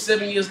Wii U was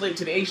 7 years late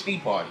to the HD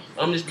party.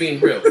 I'm just being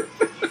real.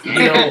 You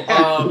know,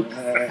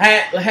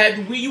 had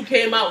the Wii U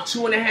came out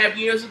 2.5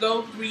 years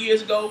ago, 3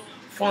 years ago,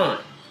 fine.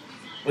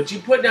 But you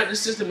putting out the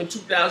system in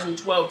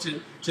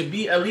 2012 to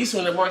be at least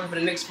on the market for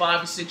the next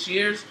 5 to 6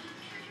 years,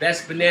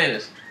 that's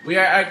bananas. The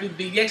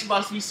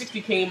Xbox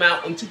 360 came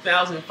out in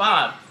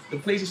 2005. The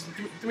PlayStation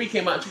 3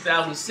 came out in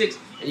 2006,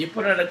 and you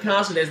put out a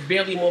console that's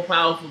barely more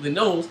powerful than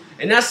those.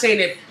 And not saying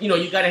that, you know,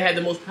 you got to have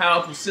the most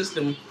powerful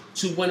system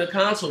to win a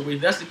console.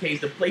 If that's the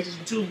case, the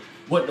PlayStation 2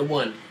 wouldn't have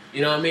won.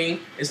 You know what I mean?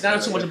 It's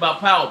not so much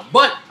about power.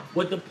 But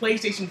what the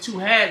PlayStation 2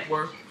 had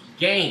were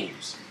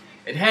games.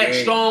 It had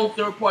strong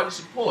third-party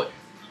support.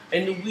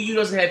 And the Wii U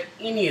doesn't have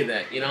any of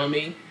that. You know what I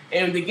mean?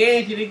 And the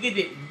games that it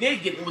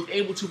did get, it was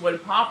able to run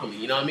properly.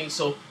 You know what I mean?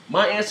 So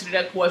my answer to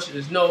that question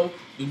is no.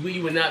 The Wii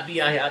U would not be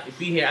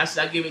here. I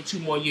said I give it 2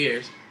 more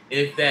years.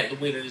 If the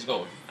way that it's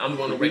going, I'm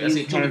going to rate. I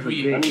say 2 to 3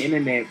 years.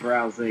 Internet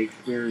browser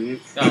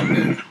experience.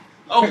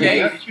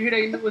 Okay. Did you hear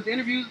they newest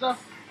interviews though?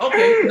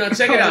 Okay, now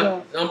check it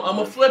out. I'm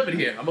gonna flip it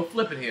here.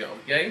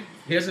 Okay.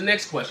 Here's the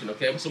next question.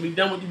 Okay, so we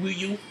done with the Wii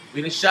U.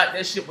 We done shot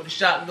that shit with a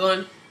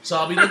shotgun. So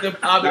I'll be looking.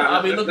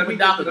 I'll be looking for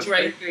Dr.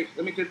 Trey.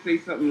 Let me just say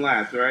something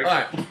last, right? All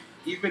right.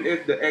 Even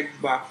if the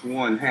Xbox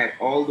One had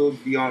all those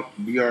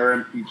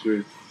VRM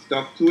features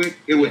stuck to it,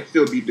 it would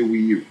still be the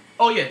Wii U.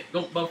 Oh yeah,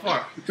 by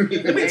far. I'm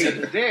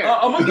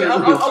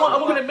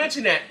gonna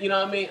mention that. You know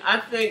what I mean? I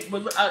think,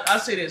 but I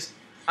say this.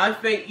 I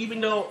think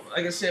even though,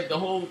 like I said, the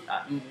whole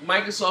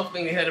Microsoft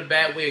thing, they had a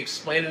bad way of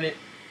explaining it.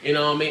 You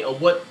know what I mean? Or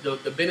what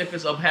the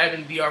benefits of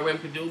having DRM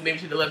could do. Maybe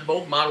should have left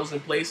both models in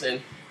place and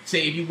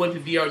say if you went to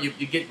DR, you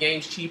get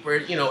games cheaper.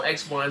 You know,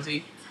 X, Y, and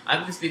Z. I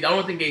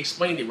don't think they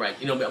explained it right.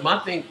 You know, but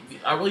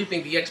I really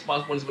think the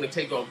Xbox One is going to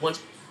take off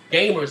once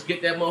gamers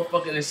get that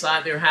motherfucker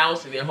inside their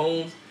house and their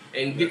homes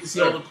and get to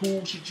see all the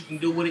cool shit you can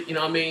do with it. You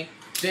know what I mean?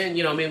 Then,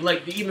 you know what I mean,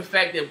 like the even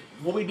fact that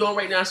what we're doing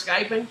right now,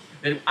 Skyping,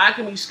 that I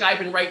can be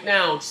Skyping right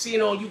now,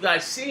 seeing all you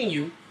guys, seeing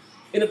you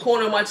in the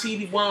corner of my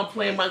TV while I'm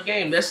playing my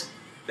game. That's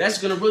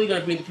really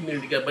gonna bring the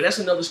community together. But that's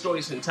another story in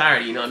its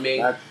entirety. You know what I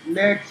mean? That's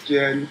next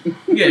gen.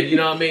 Yeah, you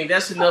know what I mean.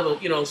 That's another.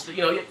 You know,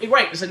 you're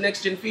right. It's a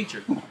next gen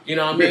feature. You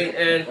know what I mean?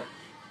 And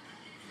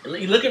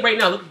you look at right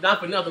now. Look, not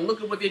for nothing.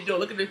 Look at what they're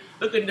doing. Look at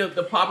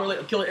the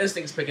popular Killer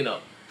Instincts picking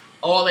up.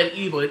 All that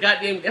evil.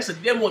 That's a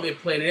demo they're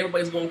playing, and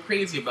everybody's going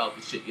crazy about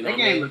the shit. You know what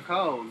I mean? That game look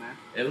cold, man.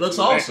 It looks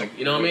awesome.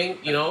 You know what I mean?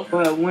 You know.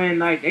 But when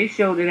like they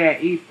showed it at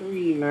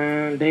E3,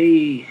 man,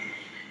 they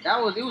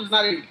it was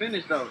not even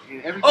finished though.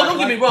 And Oh, don't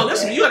get me wrong.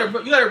 Listen, you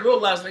gotta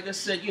realize, like I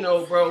said,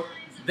 bro,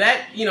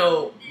 that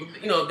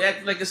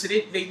that, like I said,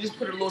 they just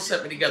put a little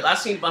segment together. I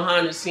seen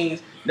behind the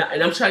scenes,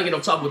 and I'm trying to get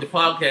on top with the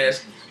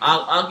podcast.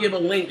 I'll give a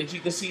link that you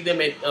can see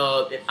them at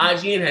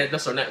IGN had.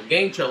 That's not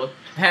Game Trailer.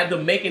 Have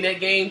them making that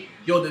game.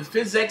 Yo, the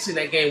physics in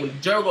that game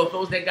when Jericho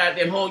throws that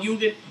goddamn whole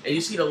unit, and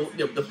you see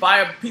the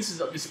fire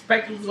pieces of the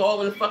spectacles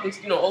all in the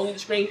fucking all in the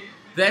screen.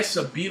 That's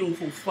a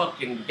beautiful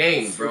fucking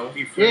game, bro.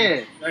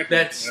 Yeah,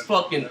 that's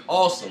fucking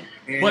awesome.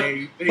 But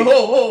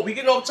hold, we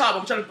getting off top.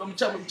 I'm trying.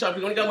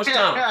 We only got much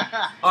time.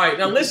 All right,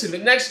 now listen. The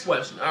next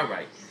question. All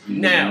right,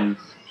 now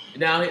I'm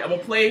gonna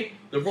play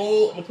the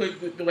role. I'm gonna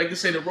play, like I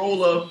say, the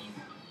role of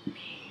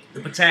the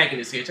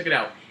protagonist here. Check it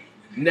out.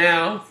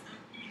 Now,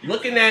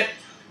 looking at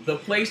the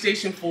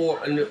PlayStation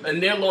 4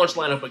 and their launch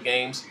lineup of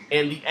games,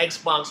 and the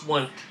Xbox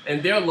One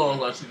and their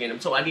launch of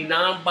games. So I need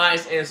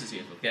non-biased answers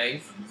here.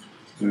 Okay.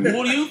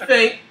 Who do you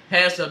think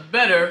has a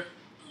better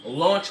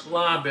launch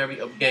library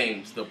of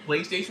games, the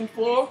PlayStation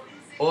 4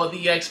 or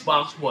the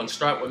Xbox One?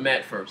 Start with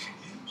Matt first.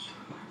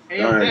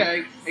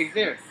 Hey,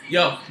 there.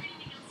 Yo.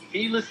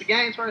 Can you list the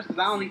games first?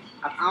 Because I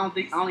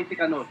only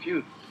think I know a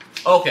few.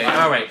 Okay,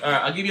 all right.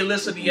 I'll give you a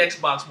list of the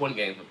Xbox One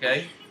games.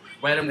 Okay,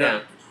 write them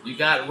down. You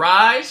got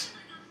Rise,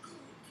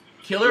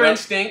 Killer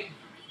Instinct,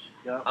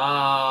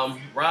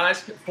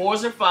 Rise,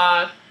 Forza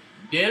 5,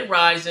 Dead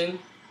Rising,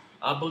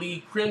 I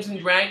believe Crimson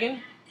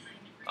Dragon.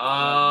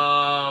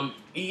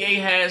 EA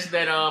has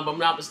that, if I'm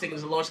not mistaken,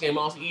 it's a launch game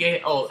also.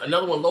 EA,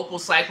 another one, Local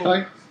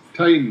Cycle.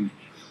 Titan.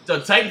 So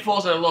Titan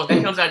falls on the launch.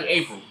 That comes out in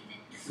April.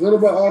 What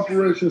about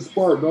Operation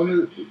Spark?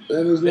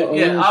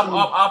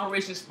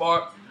 Operation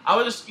Spark.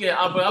 I'll just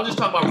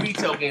talk about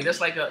retail games. That's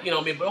like but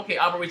okay,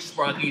 Operation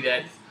Spark, I'll give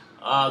that.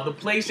 The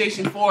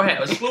PlayStation 4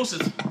 has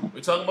exclusives.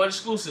 We're talking about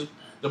exclusive.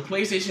 The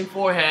PlayStation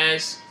 4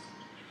 has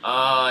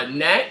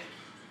Knack,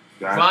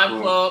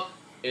 Drive Club,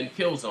 and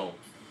Killzone.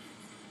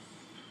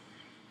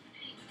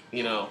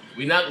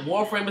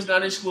 Warframe is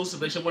not exclusive.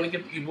 They should want to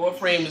get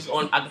Warframe is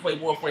on. I can play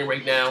Warframe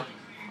right now.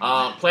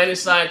 Planet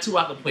Side 2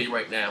 I can play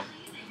right now.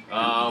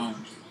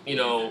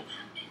 So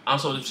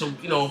as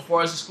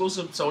far as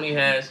exclusive, Sony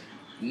has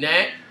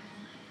Knack,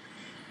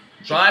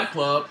 Drive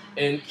Club,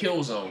 and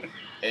Killzone,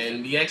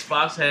 and the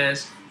Xbox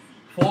has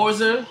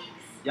Forza.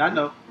 Yeah, I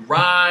know.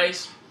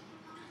 Rise,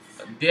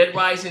 Dead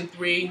Rising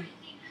 3,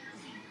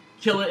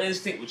 Killer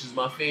Instinct, which is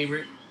my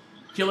favorite.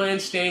 Killer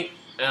Instinct,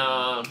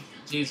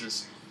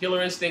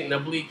 Killer Instinct, and I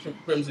believe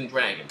Crimson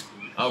Dragon.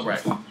 All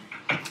right.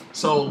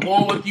 So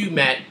going with you,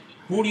 Matt,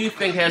 who do you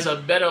think has a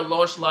better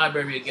launch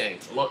library of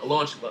games?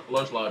 Launch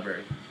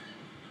library.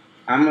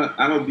 I'm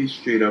gonna be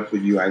straight up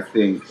with you. I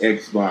think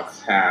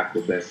Xbox have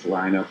the best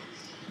lineup,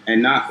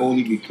 and not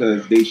only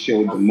because they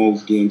showed the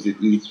most games at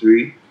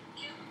E3,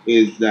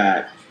 is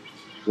that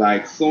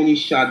like Sony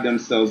shot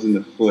themselves in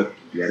the foot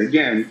yet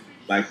again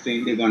by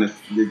saying they're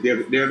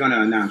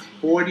gonna announce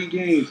 40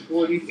 games,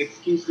 40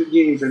 exclusive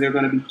games, and they're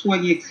gonna be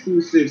 20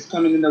 exclusives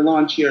coming in the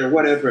launch year or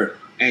whatever,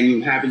 and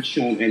you haven't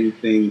shown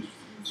anything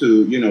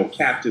to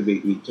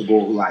captivate me to go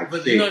like.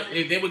 But they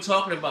were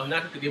talking about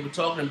they were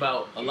talking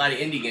about a lot of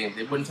indie games.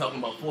 They weren't talking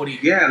about 40.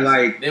 Yeah,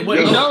 like they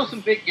showed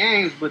some big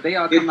games, but they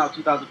all come out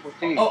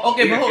 2014. Oh,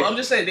 okay, but hold on. I'm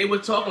just saying they were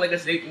talking like I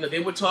said. They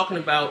were talking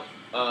about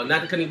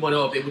not to cut anyone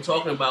off. They were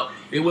talking about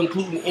they were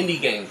including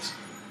indie games,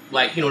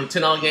 like the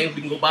 $10 games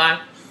we can go buy.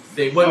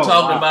 They weren't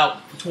talking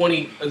about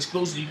 20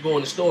 exclusives you can go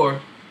in the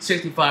store,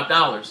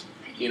 $65.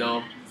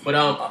 But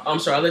I'm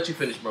sorry, I'll let you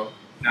finish, bro.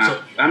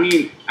 Nah, I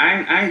mean,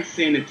 I ain't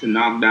saying it to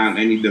knock down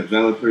any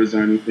developers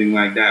or anything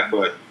like that,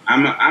 but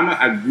I'm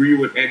agree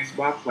with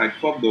Xbox. Like,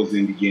 fuck those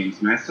indie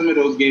games, man. Some of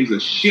those games are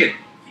shit.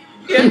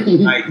 Yeah.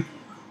 Like,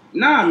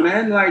 nah,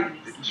 man. Like,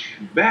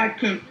 bad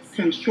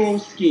control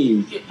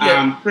schemes,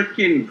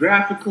 freaking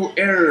graphical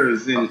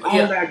errors, and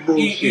all that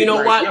bullshit. You know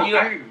what?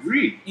 I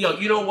agree.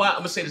 You know what? I'm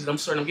gonna say this. I'm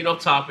sorry. I'm getting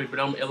off topic, but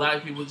a lot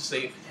of people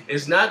say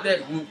it's not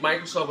that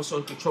Microsoft was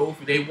so control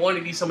free. They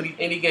wanted some of these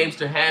indie games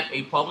to have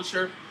a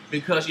publisher.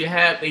 Because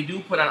they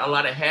do put out a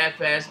lot of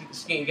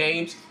half-assed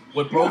games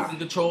with broken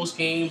control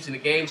schemes and the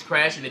games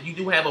crash. And if you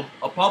do have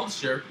a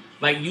publisher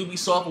like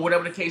Ubisoft or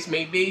whatever the case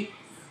may be,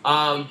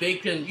 they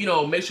can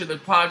make sure the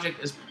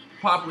project is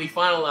properly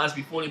finalized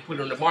before they put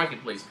it on the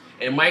marketplace.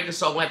 And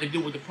Microsoft will have to do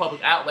with the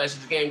public outlets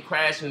if the game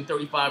crashing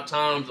 35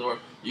 times or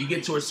you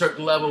get to a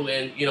certain level,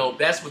 and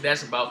that's what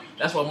that's about.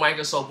 That's why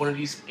Microsoft wanted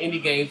these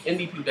indie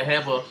people to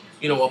have a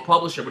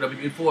publisher, but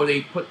before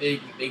they put their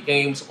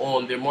games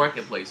on their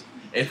marketplace.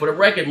 And for the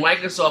record,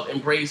 Microsoft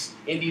embraced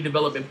indie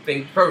development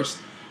thing first.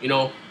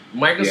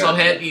 Microsoft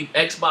had the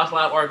Xbox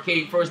Live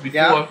Arcade first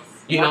before,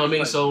 you know what I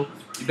mean? So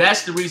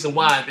that's the reason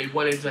why they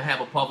wanted to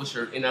have a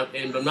publisher. And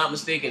if I'm not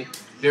mistaken,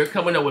 they're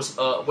coming up with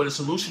a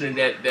solution in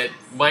that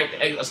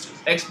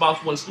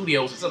Xbox One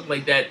Studios or something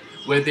like that,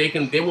 where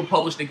they will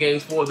publish the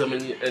games for them,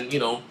 and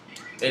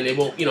they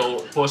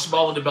won't, for a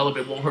smaller developer,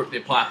 it won't hurt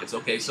their pockets.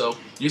 Okay, so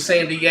you're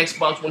saying the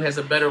Xbox One has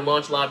a better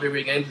launch library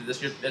of games?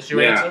 That's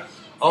your answer?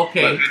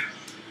 Okay.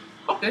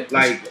 Okay.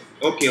 Like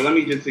okay, let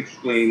me just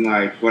explain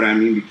like what I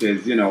mean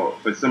because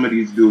for some of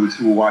these dudes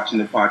who are watching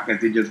the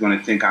podcast, they're just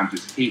gonna think I'm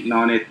just hating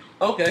on it.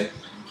 Okay.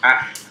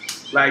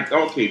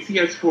 Okay,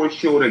 PS4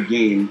 showed a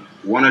game,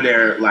 one of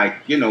their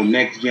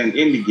next gen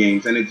indie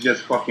games, and it's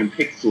just fucking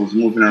pixels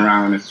moving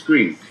around on the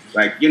screen.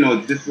 Like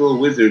this little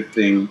wizard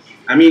thing.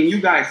 I mean,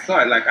 you guys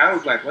saw it. Like I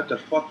was like, what the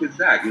fuck is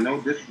that?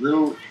 This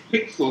little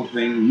pixel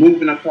thing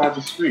moving across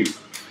the screen.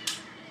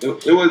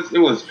 It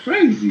was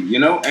crazy,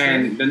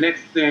 And the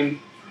next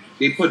thing,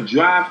 they put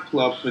Drive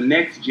Club for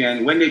next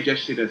gen when they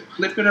just should have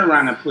flipped it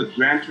around and put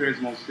Gran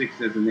Turismo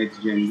 6 as a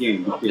next gen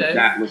game because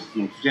that was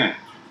next gen.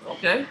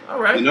 Okay, all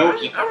right. All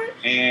right.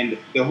 And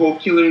the whole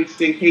Killer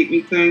Instinct hate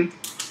me thing.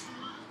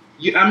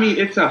 I mean,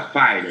 it's a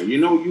fighter.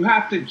 You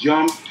have to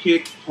jump,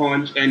 kick,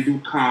 punch, and do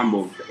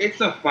combos. It's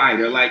a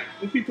fighter. Like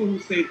the people who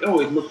say, "Oh,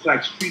 it looks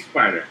like Street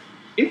Fighter."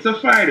 It's a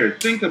fighter.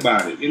 Think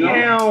about it.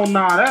 Hell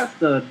no, that's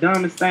the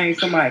dumbest thing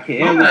somebody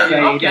can ever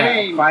say.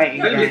 That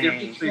fighting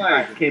games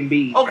can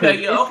be.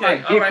 Okay, yeah, okay,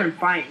 like different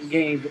fighting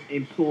games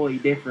employ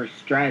different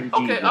strategies.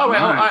 Okay, all right,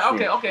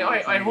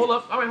 hold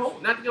up,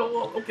 not to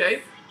go.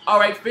 Okay, all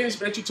right, finish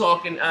what you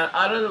talking.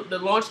 Out of the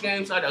launch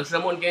games, because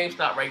I'm on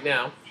GameStop right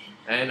now,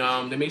 and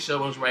to make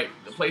sure I was right,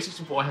 the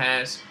PlayStation 4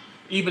 has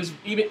even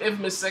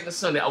Infamous Second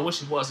Sunday. I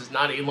wish it was. It's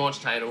not a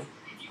launch title.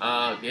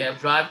 They have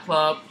Drive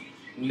Club,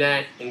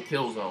 Knack, and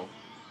Killzone.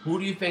 Who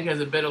do you think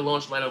has a better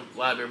launch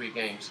library of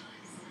games?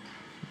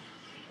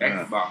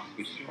 Xbox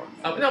for sure.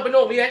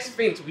 No, we asked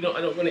Phoenix. I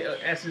don't want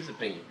to ask his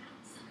opinion.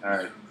 All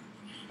right.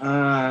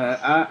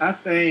 I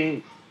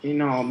think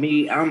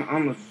me.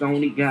 I'm a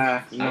Sony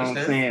guy. You know what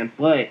I'm saying?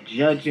 But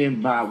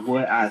judging by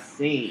what I've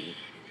seen,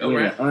 with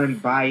an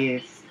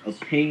unbiased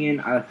opinion,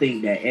 I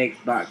think that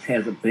Xbox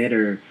has a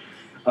better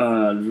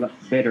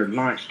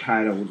launch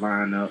title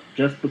lineup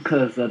just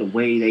because of the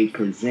way they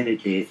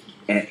presented it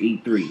at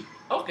E3.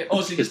 Okay.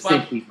 Oh, so just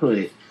simply put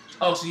it.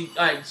 Oh, so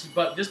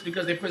but just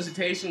because their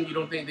presentation, you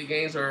don't think the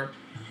games are,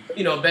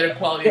 better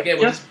quality of game?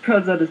 Just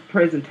because of the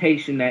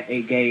presentation that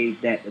they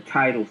gave, that the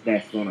titles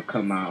that's going to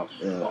come out,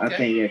 I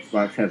think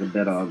Xbox has a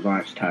better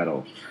launch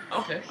title.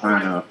 Okay.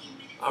 All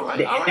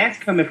right. That's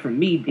coming from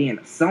me being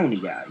a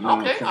Sony guy. You know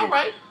what I'm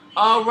saying?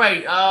 All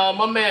right.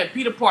 My man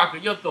Peter Parker,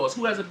 your thoughts?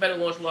 Who has a better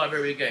launch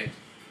library of games?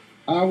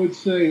 I would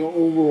say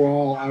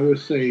overall,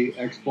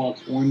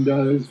 Xbox One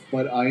does,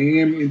 but I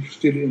am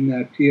interested in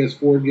that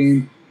PS4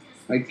 game.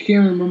 I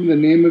can't remember the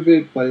name of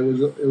it, but it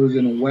was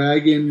in a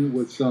wagon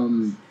with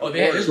some. Oh,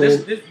 they had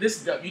this.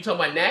 You talking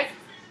about Knack?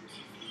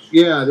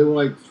 Yeah, they were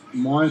like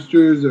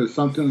monsters or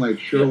something like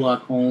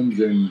Sherlock Holmes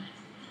and.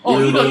 Oh,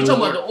 you're talking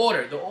about the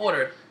Order. The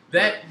Order.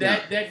 That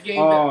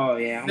game. Oh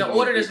yeah. The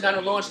Order is not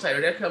a launch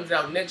title. That comes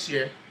out next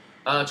year.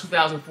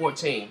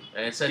 2014,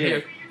 and it said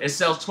here it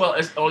sells 12.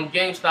 It's on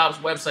GameStop's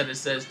website. It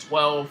says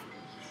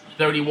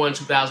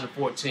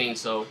 12/31/2014.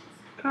 So,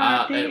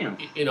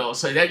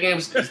 so that game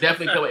is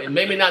definitely coming.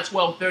 Maybe not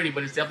 12/30,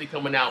 but it's definitely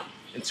coming out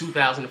in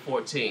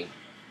 2014.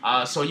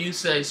 So you're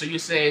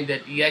saying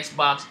that the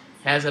Xbox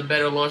has a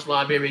better launch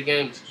library of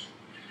games?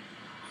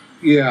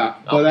 Yeah,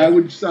 but I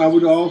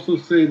would also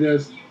say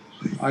this.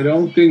 I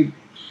think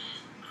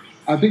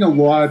a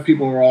lot of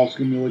people are also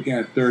going to be looking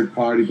at third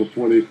party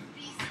before they.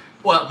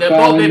 Well, they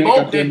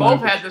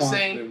both have the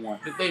same.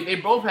 They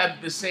both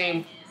have the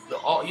same.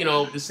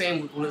 The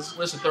same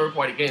list of third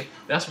party games.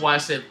 That's why I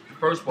said the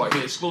first part,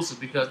 exclusive,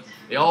 because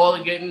they all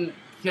are getting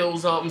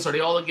Killzone. So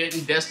they all are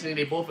getting Destiny.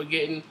 They both are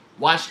getting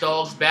Watch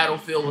Dogs,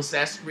 Battlefield,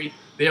 Assassin's Creed.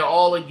 They're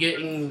all are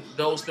getting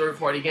those third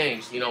party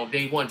games.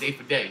 Day one, day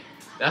for day.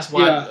 That's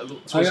why. Yeah,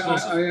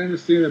 I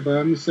understand it, but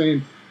I'm just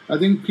saying. I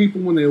think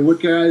people, when they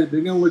look at it, they're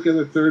going to look at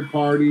the third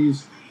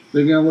parties.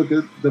 They're going to look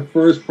at the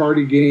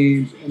first-party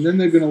games, and then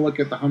they're going to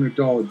look at the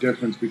 $100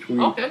 difference between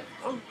the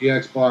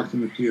Xbox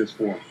and the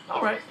PS4.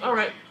 All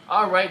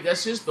right.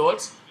 That's his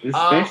thoughts.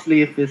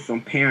 Especially if it's some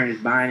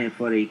parents buying it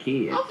for their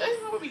kids.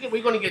 Okay,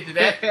 we're going to get to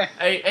that.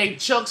 Hey,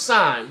 Chuck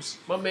Symes,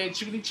 my man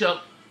Chickadee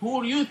Chuck,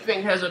 who do you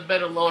think has a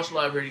better launch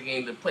library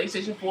game, the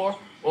PlayStation 4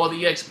 or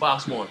the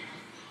Xbox One?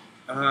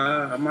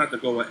 I'm going to have to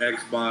go with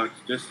Xbox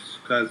just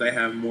because they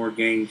have more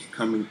games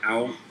coming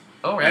out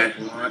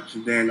at launch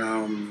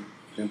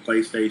than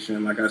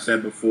PlayStation. Like I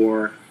said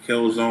before,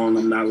 Killzone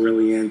I'm not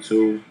really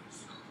into.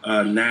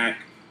 Knack,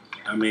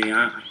 I mean,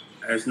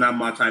 it's not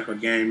my type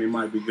of game. It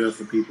might be good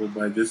for people,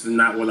 but this is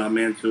not what I'm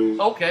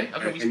into. Okay, I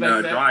can respect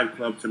that. Drive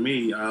Club, to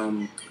me,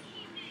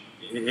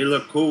 it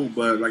looked cool,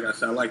 but like I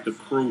said, I like the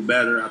crew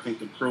better. I think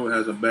the crew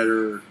has a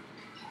better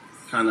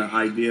kind of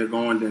idea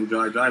going than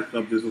Drive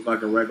Club. This looks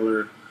like a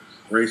regular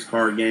race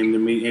car game to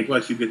me, and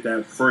plus you get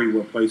that free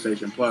with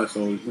PlayStation Plus.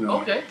 So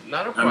okay,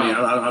 not a problem. I mean,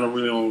 I don't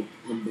really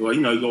well,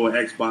 you go with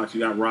Xbox.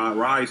 You got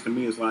Rise. To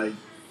me, is like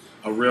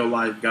a real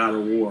life God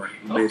of War.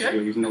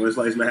 Basically, it's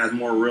like it has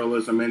more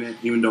realism in it.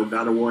 Even though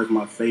God of War is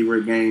my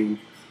favorite game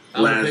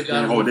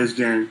this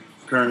gen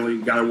currently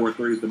God of War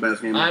 3 is the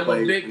best game I've played.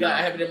 I'm a big guy.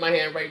 I have it in my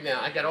hand right now.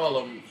 I got all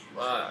of them.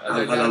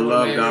 I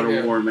love God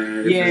of War,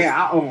 man.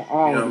 I own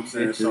all of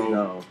them.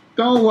 So,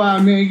 don't lie,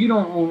 man. You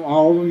don't own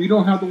all of them. You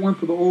don't have the one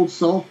for the old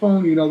cell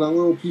phone. You know, that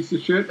little piece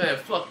of shit. Man,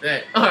 fuck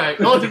that. All right,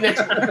 on to the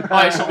next one. All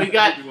right, so we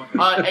got a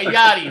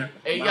Yachty.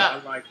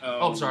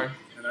 I'm sorry.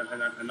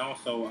 And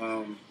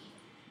also,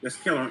 this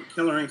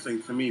Killer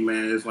Instinct to me,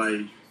 man, is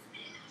like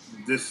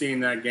just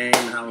seeing that game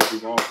and how it's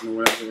evolving or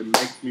whatever. It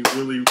makes me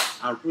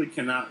I really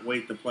cannot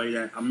wait to play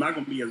that. I'm not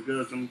gonna be as good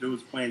as some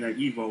dudes playing that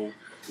Evo.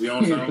 We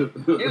all know.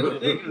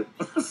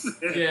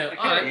 Yeah,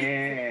 all right.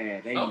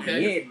 Yeah, they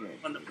okay.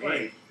 Fun to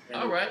play.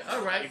 All right.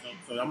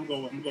 So I'm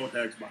going with the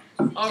Xbox.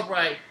 All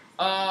right.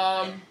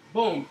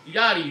 Boom.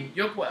 Yachty,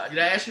 did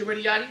I ask you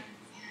already, Yachty?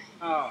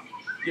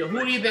 Yo,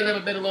 who do you think have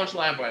a better launch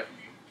library?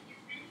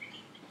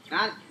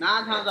 9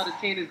 times out of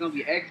 10 is gonna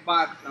be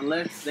Xbox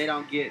unless they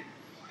don't get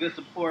good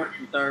support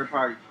from third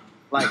party.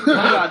 Like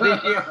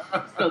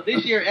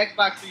this year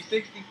Xbox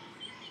 360.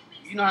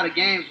 You know how the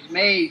games was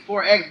made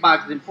for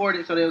Xbox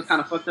imported, so they was kind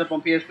of fucked up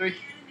on PS3.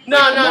 No.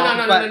 Hold on,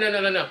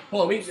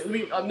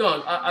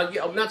 no.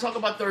 I'm not talking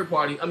about third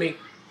party. I mean,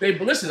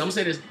 listen. I'm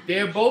saying this.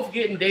 They're both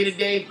getting day to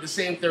day the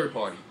same third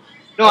party.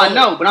 No, I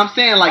know, but I'm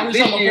saying like I'm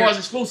this talking year. about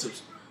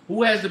exclusives.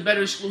 Who has the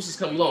better exclusives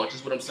come launch?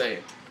 Is what I'm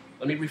saying.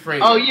 Let me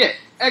rephrase. Oh yeah,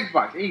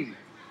 Xbox, easy.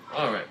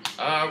 All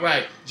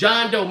right.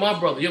 John Doe, my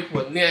brother.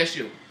 Let me ask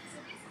you.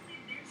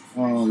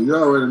 You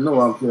already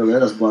know I feel the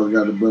Xbox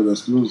got the better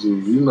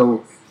exclusive. You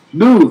know,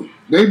 dude,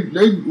 they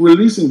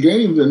releasing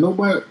games that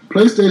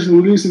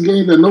PlayStation releasing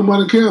games that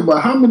nobody care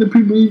about. How many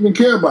people even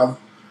care about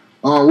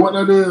what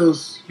that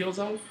is?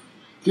 Killzone.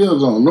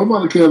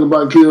 Nobody cares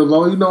about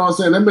Killzone. You know what I'm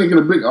saying? They're making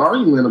a big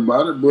argument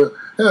about it, but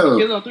hell,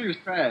 Killzone 3 was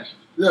trash.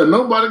 Yeah,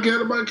 nobody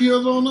cared about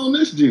Killzone on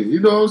this gen. You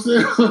know what I'm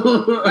saying?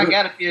 I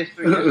got a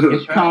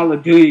PS3. If Call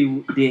of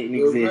Duty didn't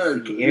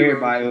exist,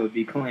 everybody would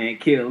be playing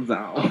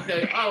Killzone.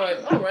 Okay, all right.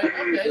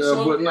 Okay,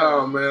 yeah, but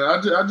no, man.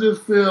 I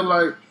just feel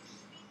like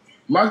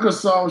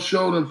Microsoft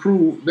showed and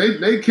proved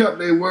they kept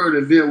their word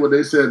and did what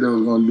they said they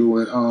was gonna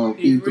do at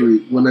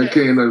E3 when they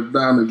came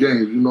down the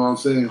games. You know what I'm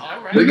saying?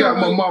 All right. They got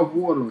my mouth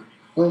watering.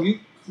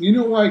 You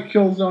know why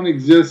Killzone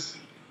exists?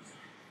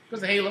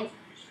 Because of Halo.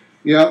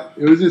 Yeah,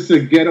 it was just a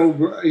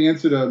ghetto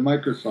answer to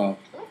Microsoft.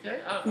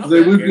 Okay.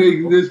 They would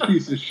make this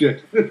piece of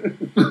shit.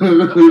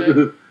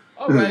 Okay.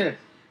 All right.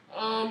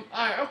 All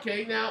right.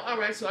 Okay. Now, all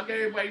right. So I got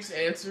everybody's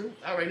answer.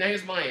 All right. Now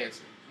here's my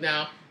answer.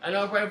 Now I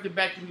know right off the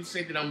back you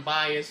say that I'm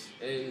biased,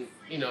 and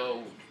and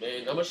I'm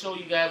gonna show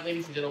you guys,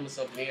 ladies and gentlemen,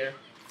 something here.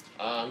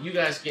 You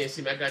guys can't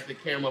see me. I got the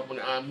camera up on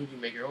the movie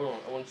maker. Hold on.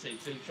 I want to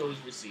show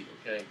this receipt.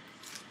 Okay.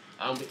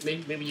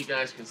 Maybe you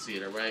guys can see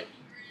it. All right.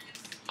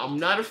 I'm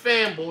not a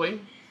fanboy.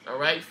 All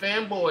right,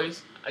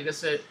 fanboys. Like I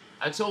said,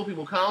 I told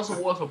people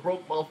console wars for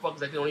broke motherfuckers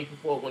that can only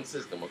afford one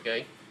system.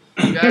 Okay,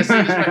 you guys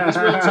see this? Right? This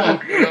real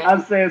talk. I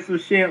said some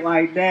shit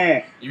like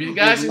that. You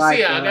guys can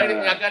see it. I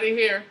got it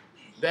here.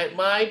 That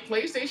my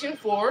PlayStation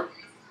 4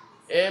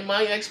 and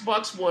my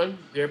Xbox One,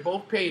 they're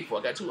both paid for.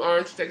 I got 2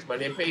 orange checks, but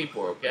they're paid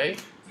for. Okay.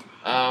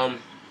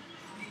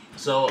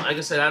 So like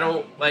I said, I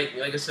don't like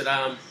I said,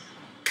 I'm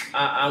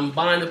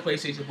buying the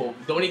PlayStation 4.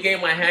 The only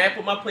game I have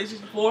for my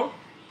PlayStation 4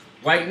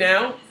 right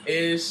now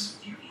is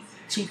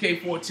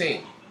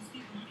 2K14.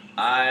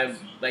 I'm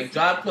like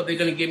Drive Club. They're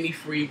gonna give me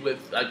free with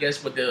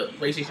with the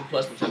PlayStation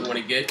Plus, which I want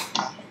to get.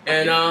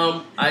 And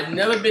I've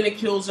never been a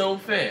Killzone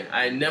fan.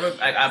 I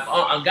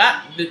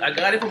got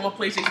it from my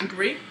PlayStation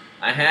 3.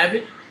 I have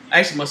it.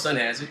 Actually, my son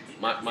has it.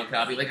 My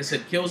copy. Like I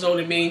said, Killzone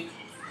to me,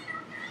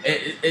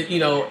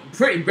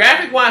 pretty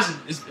graphic wise,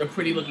 it's a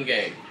pretty looking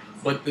game.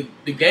 But the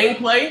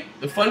gameplay,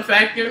 the fun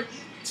factor,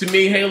 to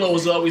me, Halo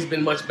has always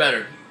been much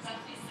better.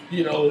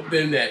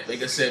 Than that.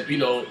 Like I said,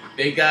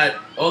 they got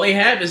all they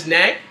have is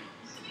NAC,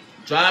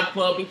 Drive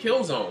Club, and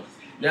Killzone.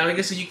 Now, like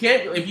I said, you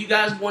can't if you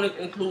guys want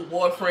to include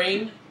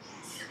Warframe.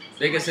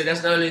 Like I said,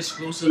 that's not an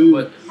exclusive,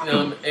 but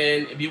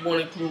and if you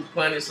want to include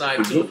Planet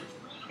Side too.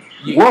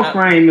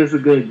 Warframe is a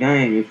good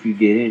game if you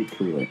get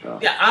into it, though.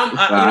 Yeah,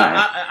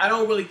 I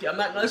don't really. I'm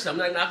not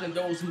knocking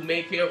those who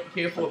may care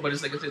for it, but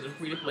it's like I said, it's a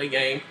free to play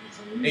game,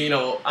 and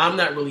I'm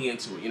not really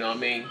into it. You know what I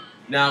mean?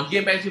 Now,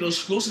 getting back to those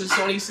exclusives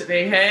Sony said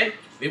they had.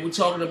 They were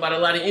talking about a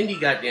lot of indie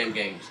goddamn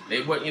games.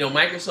 They were,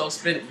 Microsoft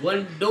spent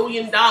 $1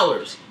 billion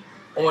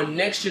on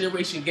next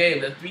generation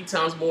games. That's 3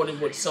 times more than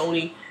what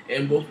Sony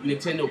and both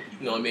Nintendo.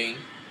 You know what I mean?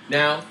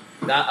 Now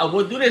I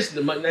will do this.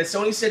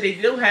 Sony said they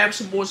will have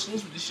some more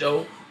exclusives to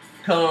show.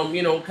 Come,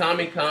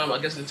 Comic-Con, I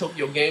guess the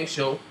Tokyo Game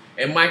Show,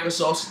 and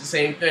Microsoft's the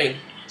same thing.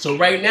 So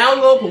right now,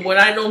 though, from what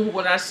I know,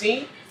 what I've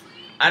seen,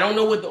 I don't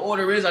know what the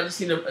order is. I just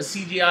seen a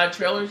CGI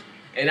trailers,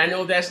 and I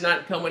know that's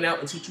not coming out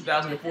until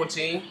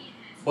 2014.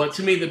 But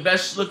to me, the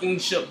best looking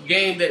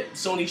game that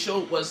Sony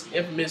showed was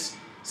Infamous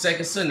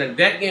Second Son. Now,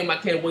 that game I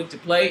can't wait to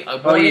play.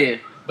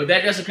 It, but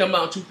that doesn't come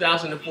out in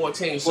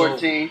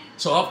 2014.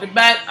 So off the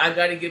bat, I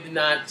got to give the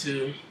nod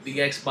to the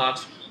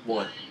Xbox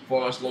One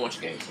for us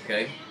launch games.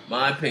 Okay,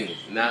 my opinion.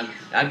 Now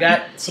I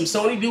got some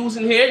Sony dudes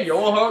in here. You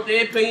all heard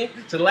their opinion.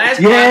 So the last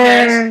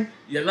podcast,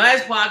 The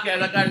last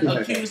podcast, I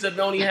got accused of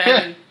only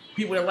having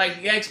people that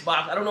like the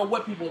Xbox. I don't know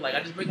what people like. I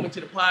just bring them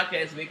into the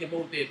podcast and they can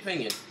vote their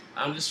opinion.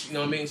 I'm just, you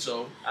know what I mean?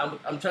 So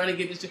I'm trying to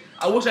get this.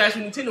 I wish I had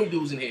some Nintendo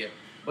dudes in here,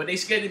 but they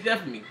scared to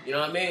death of me. You know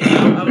what I mean?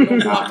 I don't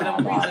know why for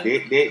that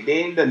reason.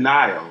 They in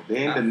denial.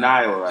 They in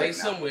denial right they now.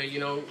 Somewhere, you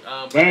know.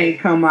 They ain't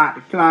come out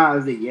the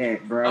closet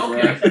yet, bro.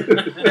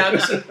 Okay. Now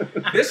listen,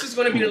 this is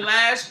going to be the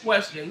last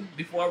question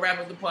before I wrap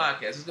up the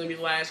podcast. It's going to be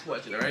the last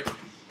question, all right?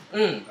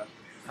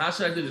 How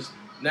should I do this?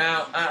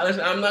 Now,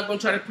 listen, I'm not going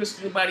to try to piss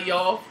anybody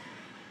off.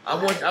 I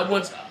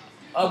want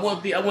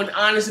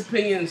honest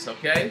opinions,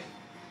 okay?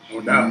 No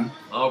doubt.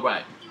 All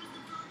right.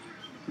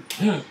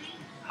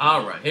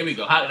 All right. Here we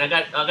go. I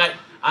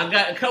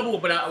got a couple,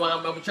 but I'm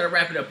gonna try to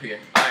wrap it up here.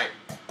 All right.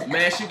 I'm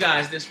gonna ask you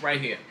guys this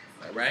right here.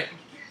 All right.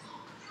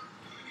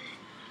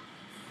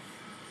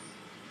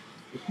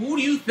 Who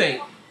do you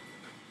think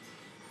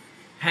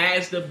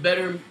has the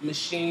better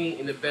machine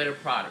and the better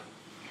product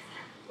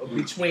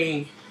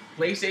between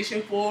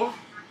PlayStation 4,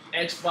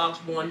 Xbox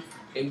One,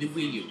 and the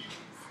Wii U?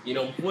 You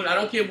know, I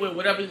don't care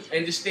whatever,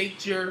 and just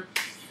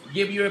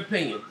give your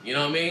opinion. You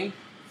know what I mean?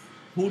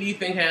 Who do you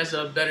think has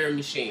a better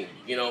machine?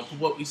 You know, for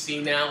what we see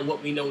now and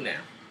what we know now.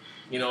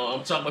 You know,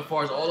 I'm talking as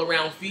far as all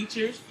around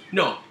features.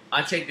 No,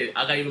 I take that.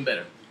 I got even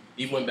better.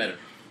 Even better.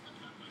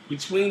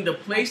 Between the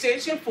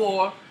PlayStation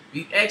 4,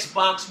 the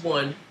Xbox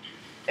One,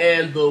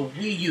 and the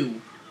Wii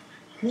U,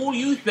 who do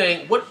you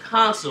think, what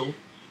console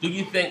do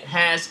you think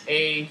has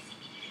a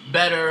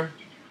better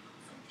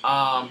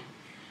launch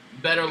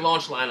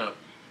lineup?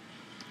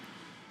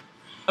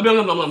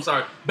 I'm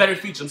sorry. Better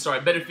features. I'm sorry.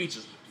 Better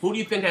features. Who do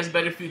you think has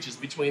better features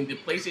between the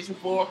PlayStation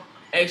 4,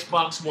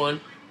 Xbox One,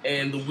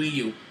 and the Wii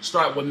U?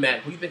 Start with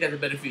Matt. Who do you think has the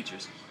better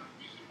features?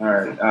 All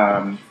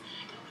right.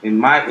 In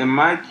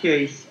my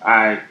case,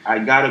 I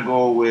gotta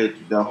go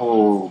with the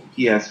whole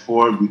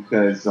PS4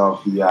 because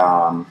of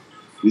the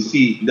you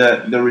see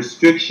the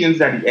restrictions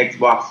that the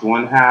Xbox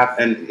One have,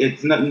 and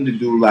it's nothing to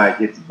do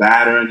like it's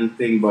bad or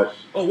anything, but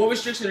what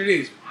restriction are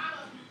these?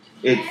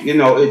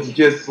 It's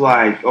just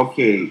like,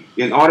 okay,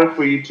 in order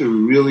for you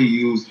to really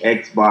use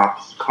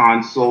Xbox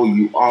console,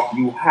 you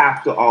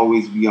have to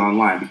always be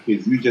online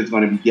because you're just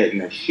going to be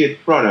getting a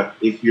shit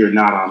product if you're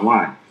not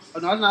online. Oh,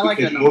 no, it's not like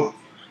that no.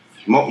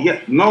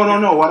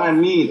 No. What I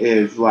mean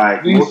is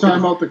like he's talking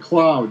about the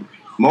cloud.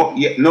 No,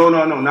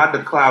 not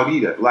the cloud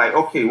either. Like,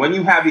 okay, when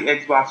you have the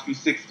Xbox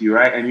 360,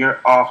 right, and you're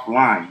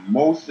offline,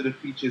 most of the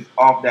features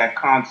of that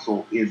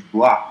console is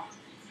blocked.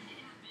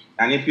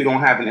 And if you don't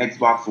have an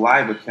Xbox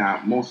Live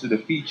account, most of the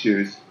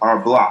features are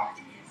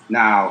blocked.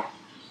 Now,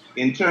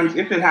 in terms,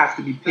 if it has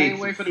to be paid,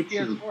 wait for the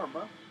PS4,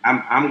 bro.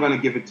 I'm gonna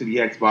give it to the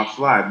Xbox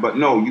Live. But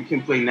no, you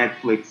can play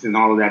Netflix and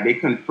all of that. They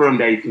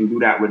confirmed that you can do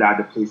that without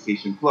the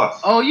PlayStation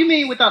Plus. Oh, you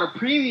mean without a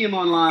premium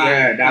online?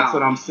 Yeah, that's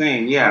what I'm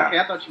saying. Yeah. Okay,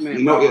 I thought you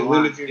meant.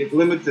 It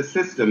limits the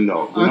system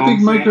though. I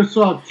think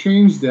Microsoft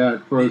changed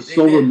that for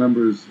Silver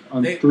members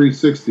on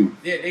 360.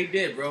 Yeah, they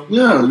did, bro.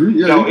 Yeah.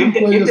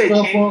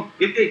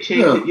 If they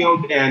change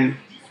it, then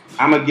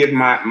I'm gonna give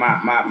my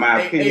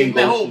opinion.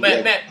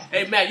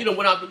 Hey, Matt, you done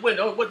went out the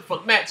window. What the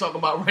fuck Matt talking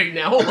about right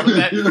now? Hold on,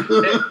 Matt. We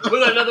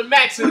got another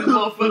Max in this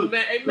motherfucker,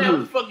 man. Hey, Matt, what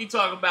the fuck you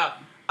talking about?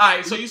 All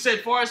right, so you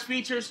said far as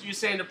features, you're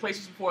saying the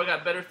PlayStation 4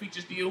 got better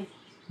features to you?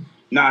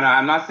 No,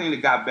 I'm not saying it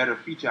got better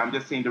feature. I'm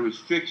just saying the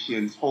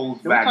restrictions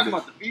holds back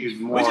the features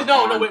more.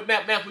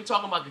 Matt, we're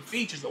talking about the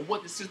features of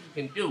what the system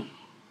can do.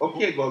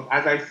 Okay, well,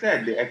 as I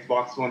said, the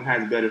Xbox One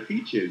has better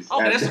features.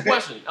 Okay, that's the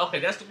question. Okay,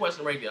 that's the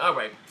question right there. All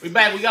right, we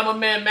back. We got my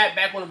man Matt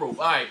back on the rope.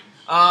 All right,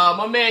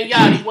 my man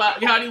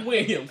Yachty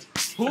Williams.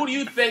 Who do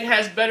you think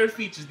has better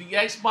features, the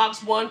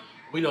Xbox One?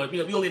 We don't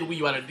leave the Wii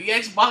U out of it. The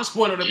Xbox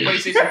One or the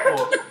PlayStation 4?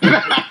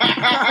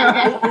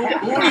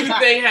 Who do you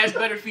think has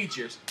better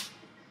features?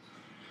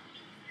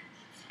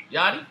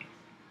 Yachty?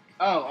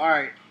 Oh, all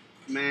right,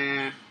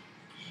 man.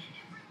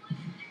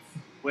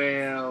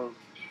 Well,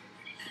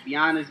 to be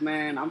honest,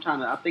 man,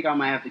 I think I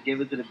might have to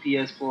give it to the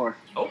PS4.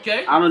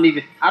 Okay. I don't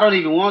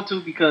even want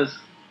to because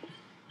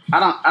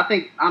I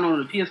don't know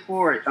the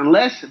PS4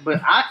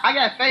 but I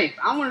got faith.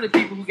 I'm one of the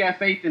people who got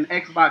faith in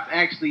Xbox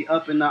actually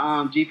up in the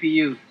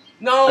GPU.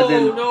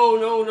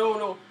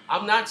 No.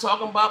 I'm not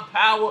talking about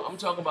power. I'm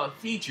talking about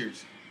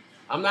features.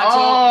 I'm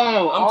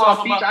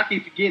talking about. I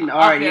keep forgetting. All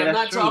right, yeah,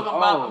 that's true.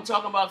 I'm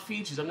talking about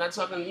features. I'm not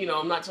talking.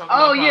 I'm not talking.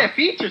 Oh about yeah, power.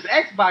 features.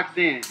 Xbox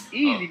then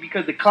easy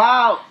because the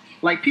cloud.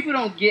 Like people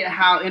don't get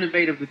how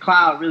innovative the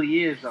cloud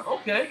really is, though.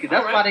 Okay, because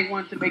that's why they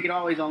wanted to make it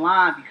always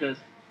online because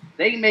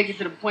they can make it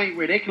to the point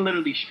where they can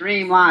literally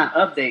streamline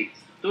updates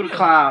through the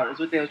cloud. Is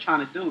what they were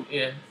trying to do.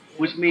 Yeah.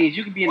 Which means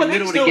you can be in the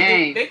middle of the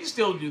game. They can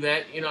still do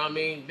that. You know what I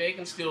mean? They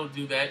can still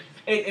do that,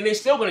 and they're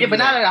still going to. Yeah, but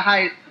not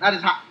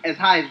as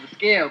high as the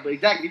scale. But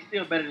exactly, it's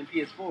still better than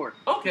PS4.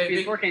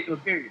 Okay. PS4 can't do a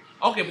period.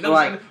 Okay,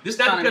 but this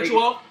not to cut you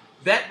off.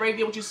 That right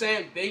there, what you're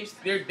saying,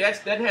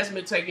 that hasn't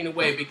been taken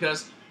away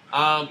because.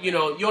 You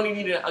only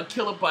need a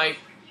kilobyte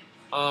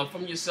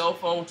from your cell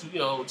phone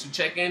to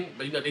check in,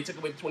 but they took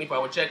away the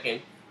 24-hour check-in.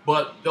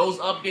 But those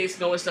updates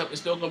and all that stuff is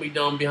still going to be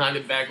done behind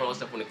the background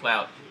stuff on the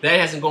cloud. That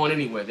hasn't gone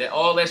anywhere.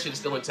 All that shit is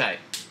still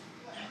intact.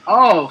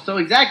 Oh, so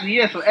exactly,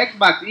 yeah. So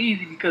Xbox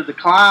easy because the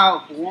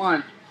cloud, for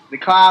one, the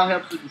cloud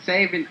helps with the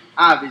saving,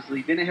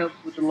 obviously. Then it helps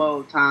with the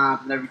load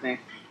times and everything.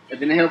 And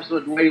then it helps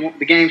with the way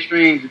the game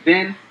streams. And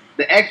then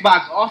the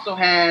Xbox also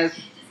has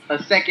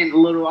a second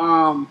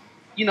little,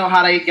 you know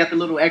how they got the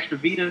little extra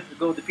Vita to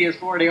go with the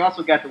PS4? They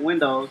also got the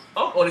Windows.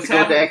 Oh, the to go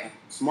with tablet. the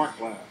Smart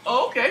glass.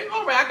 Oh, okay,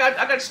 all right. I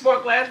got the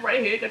smart glass right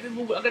here. I got the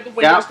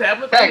Windows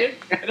tablet right here.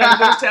 I got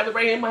the Windows tablet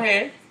right here in my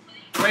hand.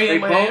 Right here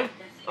in my hand.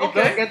 They both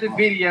got the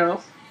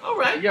videos. All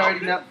right. You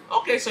already know.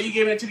 Okay, so you're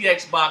giving it to the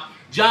Xbox.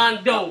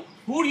 John Doe,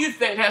 who do you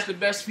think has the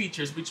best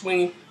features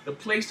between the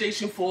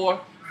PlayStation 4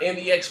 and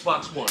the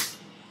Xbox One?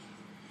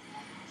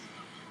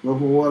 But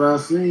from what I've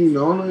seen,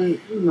 the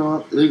only, it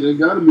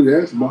got to be the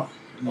Xbox.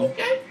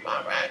 Okay,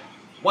 all right.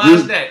 Why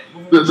is that?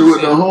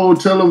 The whole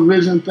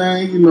television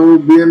thing,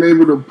 being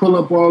able to pull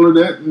up all of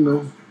that,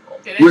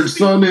 Okay, which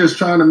Sony is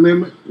trying to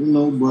mimic,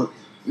 but,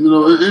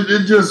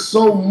 it's just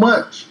so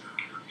much.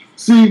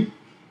 See,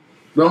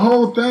 the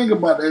whole thing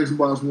about the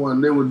Xbox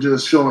One, they were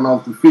just showing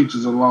off the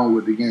features along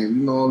with the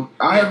game.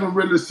 I haven't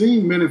really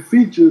seen many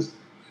features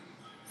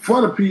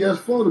for the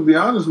PS4, to be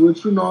honest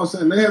with you. You know what I'm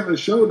saying? They haven't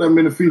showed that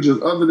many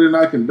features other than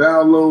I can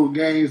download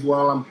games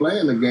while I'm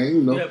playing the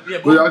game,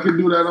 but I can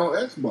do that on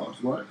Xbox,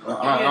 right?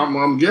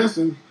 I'm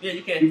guessing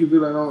you can. You can do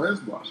that on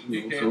Xbox.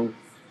 You can. So.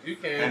 You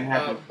can. And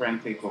have a friend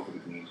take over the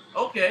game.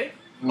 Okay.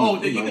 Oh,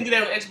 you can do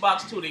that on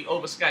Xbox too,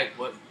 over Skype,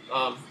 but,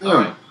 all Yeah.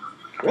 right.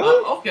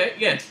 Okay,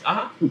 yes,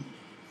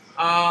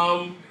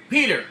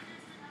 Peter.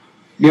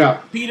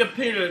 Yeah.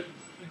 Peter,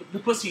 the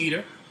pussy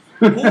eater.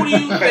 Who do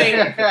you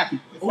think?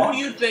 Who do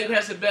you think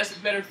has the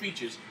better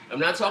features? I'm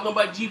not talking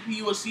about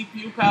GPU or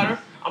CPU power.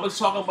 I'm just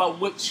talking about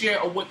what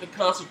share of what the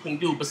console can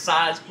do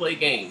besides play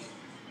games.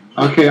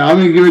 Okay, I'm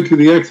gonna give it to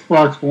the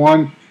Xbox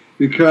One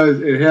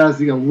because it has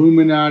the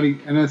Illuminati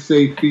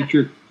NSA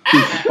feature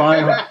to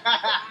spy on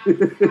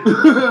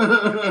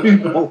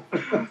people.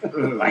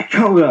 Like,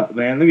 hold up,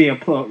 man. Let me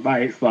unplug my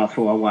Xbox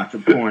before I watch a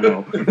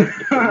porno.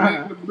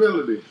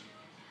 Ability.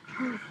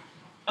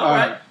 All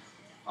right.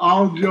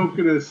 All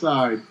joking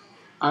aside,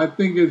 I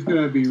think it's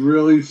going to be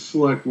really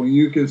slick when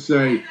you can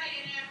say,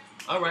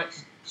 all right,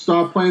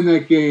 stop playing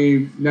that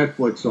game,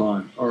 Netflix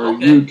on, or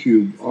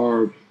YouTube,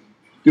 or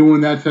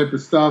doing that type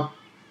of stuff.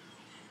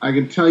 I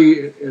can tell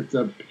you it's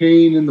a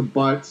pain in the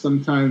butt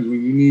sometimes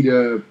when you need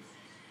to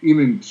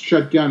even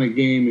shut down a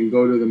game and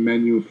go to the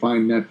menu and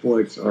find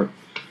Netflix or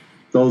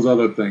those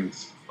other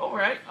things. All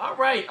right.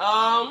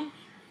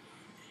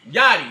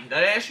 Yachty, did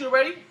I ask you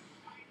already?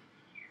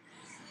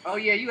 Oh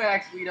yeah, you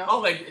asked me though.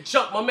 Okay,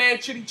 Chuck, my man,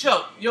 Chitty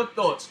Chuck, your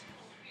thoughts?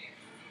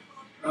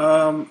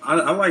 I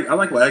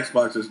like what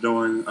Xbox is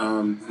doing.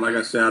 Like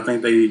I said, I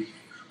think they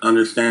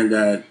understand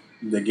that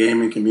the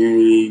gaming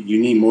community, you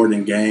need more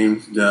than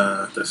games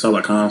to sell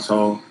a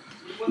console.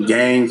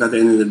 Games at the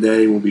end of the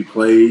day will be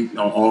played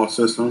on all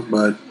systems,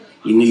 but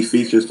you need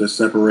features to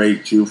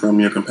separate you from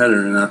your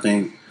competitor. And I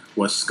think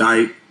with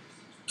Skype,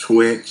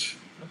 Twitch,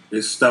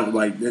 it's stuff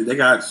like they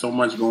got so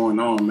much going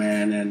on,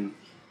 man. And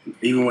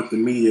even with the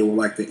media, with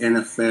like the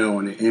NFL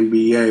and the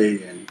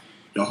NBA and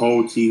the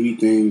whole TV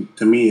thing,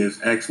 to me is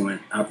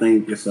excellent. I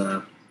think it's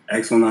a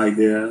excellent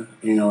idea,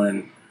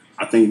 and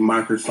I think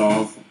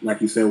Microsoft,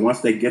 like you said, once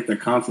they get the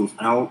consoles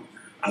out,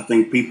 I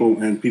think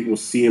people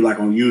see it like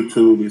on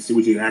YouTube and see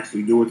what you can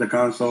actually do with the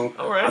console.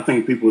 All right. I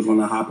think people is going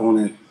to hop on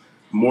it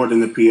more than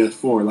the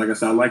PS4. Like I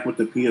said, I like what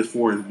the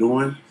PS4 is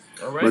doing,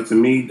 but to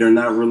me, they're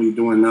not really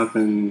doing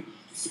nothing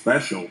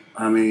special.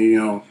 I mean,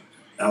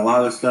 a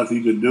lot of stuff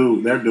you could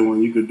do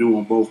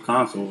on both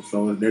consoles.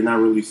 So they're not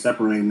really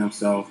separating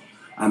themselves.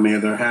 I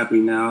mean, they're happy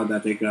now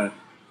that they got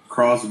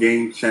cross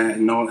game chat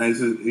and all.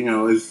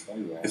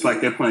 It's like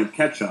they're playing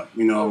catch up.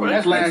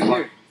 That's last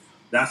year.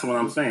 That's what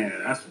I'm saying.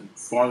 That's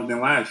farther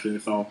than last year.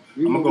 So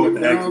I'm gonna go with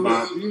the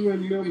Xbox.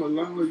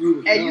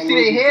 Hey, you see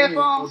they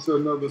headphones? That's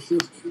another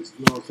system. You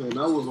know what I'm saying?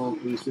 That was on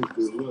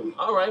 360 as well.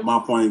 All right. My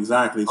point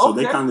exactly. So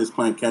they kind of just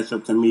playing catch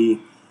up to me.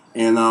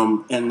 And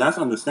that's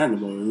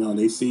understandable.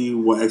 They see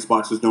what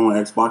Xbox is doing,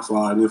 Xbox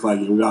Live, and it's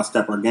like, we gotta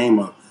step our game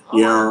up.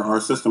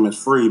 Our system is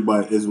free,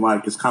 but it's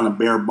kind of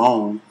bare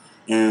bone,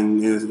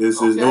 and it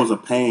was a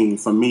pain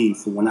for me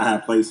for when I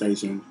had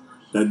PlayStation.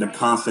 The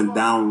constant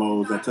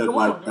downloads that took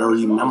like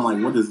 30 minutes. I'm like,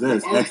 what is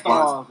this?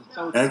 Xbox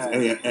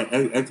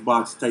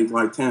takes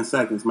like 10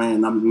 seconds,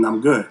 man.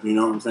 I'm good. You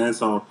know what I'm saying?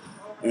 So,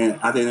 and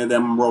I think that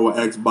I'm roll with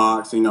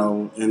Xbox, and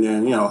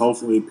then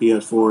hopefully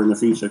PS4 in the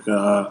future could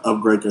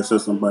upgrade their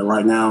system. But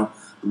right now,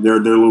 they're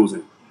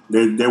losing.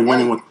 They're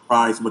winning with the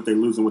price, but they're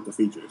losing with the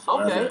features.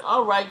 So okay,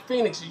 all right.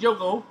 Phoenix, your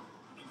go.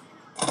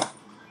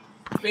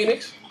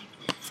 Phoenix,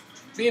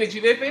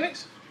 you there,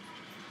 Phoenix?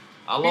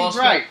 I lost.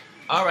 Right.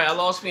 All right, I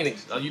lost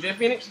Phoenix. Are you there,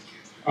 Phoenix?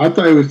 I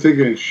thought he was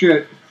taking a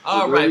shit.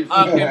 All right.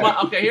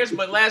 Okay. Here's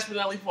my last but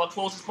not least before I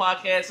close this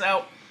podcast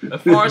out.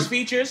 As far as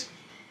features,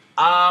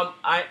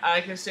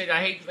 I can say that I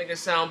hate to think I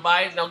sound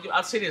biased. Now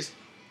I'll say this: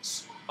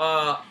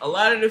 a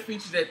lot of the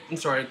features that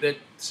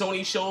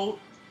Sony showed,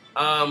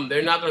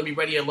 they're not going to be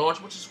ready at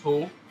launch, which is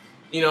cool.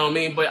 You know what I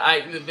mean? But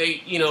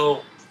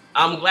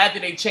I'm glad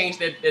that they changed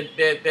that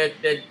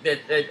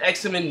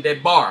X-Men,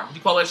 that bar. What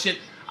you call that shit?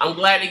 I'm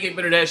glad they get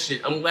rid of that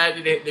shit. I'm glad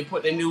that they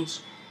put a new,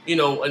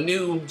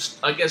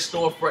 I guess,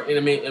 storefront. You know what I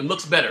mean? It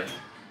looks better.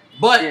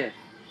 But,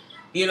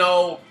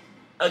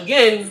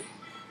 again,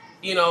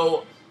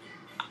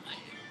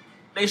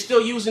 they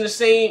still using the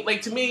same,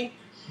 like, to me,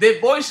 their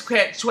voice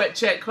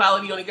chat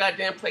quality on the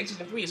goddamn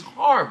PlayStation 3 is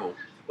horrible.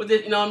 But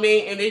you know what I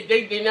mean? And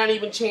they're not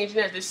even changing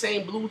that. They're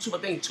saying Bluetooth, I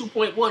think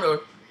 2.1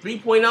 or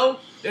 3.0.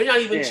 They're not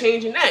even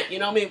changing that. You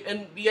know what I mean?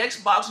 And the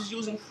Xbox is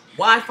using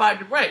Wi-Fi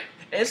Direct.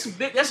 And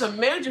that's a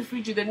major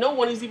feature that no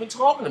one is even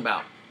talking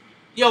about.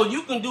 Yo,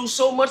 you can do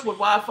so much with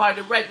Wi-Fi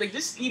Direct. Like,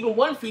 this is even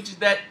one feature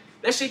that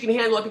shit can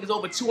handle. I think it's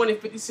over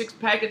 256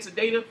 packets of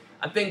data.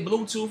 I think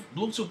Bluetooth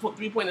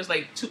 3.0 is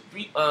like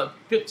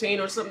 15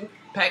 or something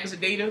packets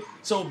of data.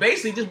 So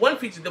basically, just one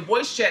feature, the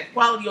voice chat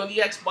quality on the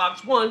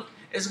Xbox One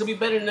is gonna be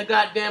better than the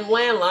goddamn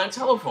landline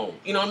telephone.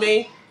 You know what I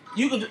mean?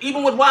 You can,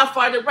 even with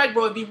Wi-Fi Direct,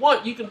 bro, if you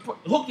want, you can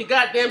hook your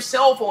goddamn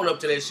cell phone up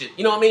to that shit.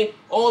 You know what I mean?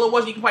 All it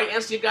was, you can probably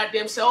answer your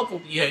goddamn cell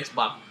phone to your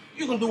Xbox.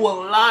 You can do a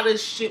lot of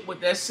shit with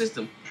that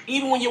system.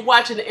 Even when you're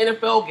watching the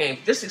NFL games,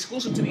 this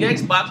exclusive to the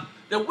Xbox,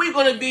 that we're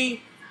gonna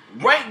be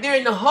right there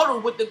in the huddle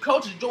with the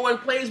coaches during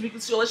plays. We can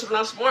see all that shit on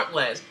our smart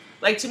glass.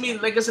 Like, to me,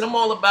 like I said, I'm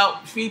all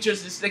about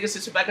features. It's like I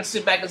said, I can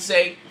sit back and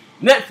say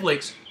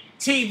Netflix,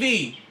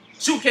 TV,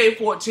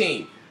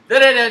 2K14.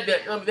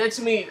 That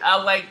to me,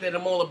 I like that.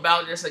 I'm all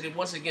about this. Like,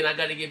 once again, I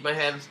got to get my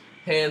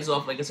hands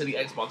off, like I said, the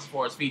Xbox as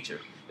far as feature.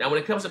 Now, when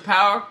it comes to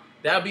power,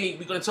 we're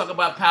going to talk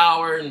about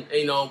power, and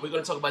we're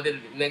going to talk about that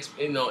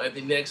at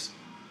the next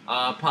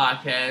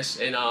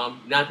podcast.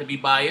 And not to be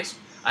biased,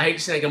 I hate to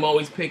say like I'm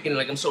always picking,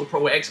 like I'm so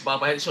pro Xbox,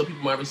 but I had to show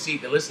people my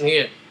receipt. That listen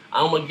here,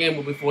 I'm a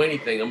gamer before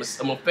anything. I'm a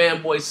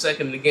fanboy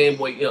second, and the Game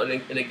Boy,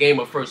 and a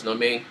gamer first. You know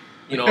what I mean?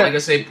 Like I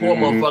say, poor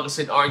motherfuckers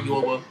sit and argue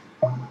over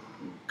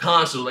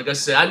console. Like I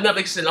said,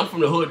 I'm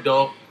from the hood,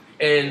 dog,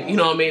 and you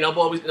know what I mean.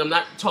 I'm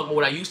not talking about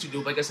what I used to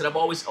do. Like I said, I've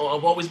always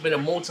been a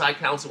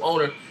multi-console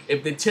owner.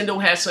 If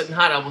Nintendo had something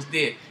hot, I was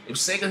there. If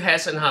Sega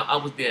had something hot, I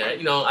was there.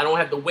 I don't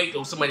have to wait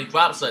till somebody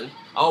drops something.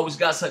 I always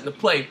got something to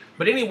play.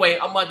 But anyway,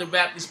 I'm about to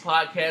wrap this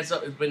podcast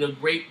up. It's been a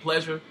great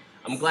pleasure.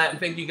 I'm glad and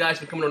thank you guys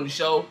for coming on the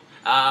show.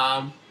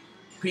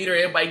 Peter,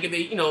 everybody give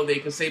they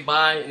can say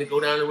bye and then go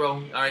down the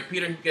road. All right,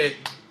 Peter, good.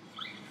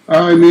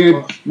 All right,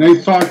 man.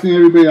 Nice talking to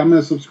everybody. I'm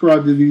going to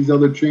subscribe to these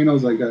other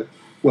channels. I got,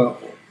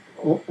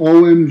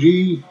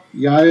 OMG.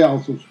 Yeah,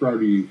 I'll subscribe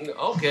to you.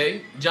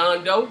 Okay.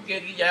 John Doe,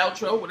 get your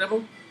outro,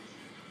 whatever.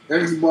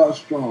 Xbox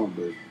strong,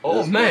 baby.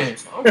 Oh, man.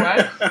 All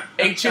right.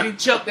 Hey, Chitty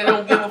Chuck, they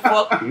don't give a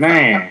fuck.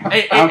 Man,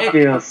 I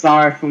feel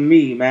sorry for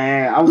me,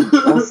 man.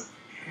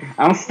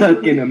 I'm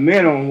stuck in the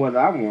middle on what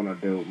I want to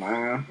do,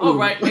 man. All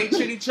right. Hey,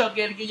 Chitty Chuck,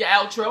 get your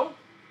outro.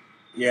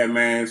 Yeah,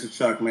 man, it's a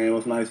Chuck, man. It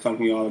was nice talking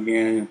to y'all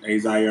again. Hey,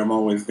 Zaire, I'm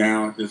always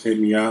down. Just hit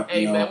me up.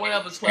 Hey, man,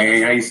 whatever.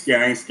 Hey, I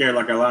ain't scared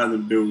like a lot of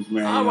them dudes,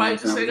 man. All right,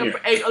 just say that.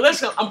 Hey,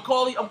 listen, I'm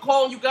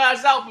calling you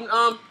guys out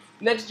from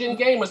Next Gen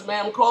Gamers,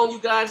 man. I'm calling you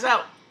guys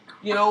out.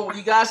 You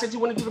guys said you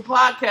want to do the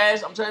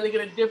podcast. I'm trying to get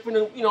a different,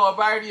 a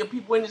variety of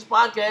people in this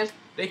podcast.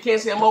 They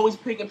can't say I'm always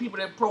picking people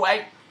that pro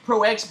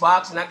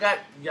Xbox, and I got,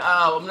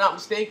 I'm not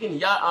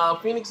mistaken,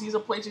 Phoenix, he's a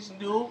PlayStation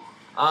dude.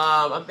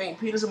 I think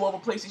Peter's more of a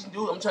PlayStation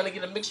dude. I'm trying to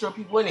get a mixture of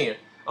people in here.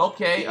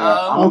 Okay.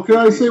 Can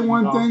I say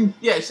one thing?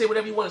 Yeah, say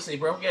whatever you want to say,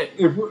 bro. Yeah.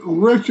 If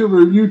Richard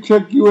Review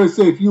Tech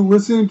USA, if you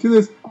listening to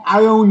this,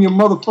 I own your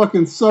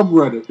motherfucking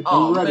subreddit.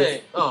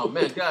 Oh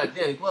man, god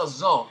damn, gloves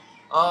is off.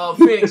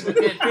 Phoenix,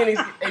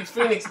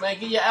 man,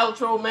 get your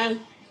outro, man.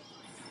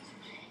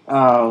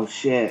 Oh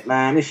shit,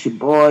 man! It's your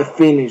boy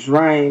Phoenix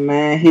Rain,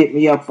 man. Hit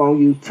me up on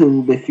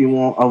YouTube if you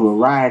want a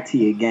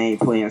variety of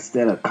gameplay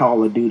instead of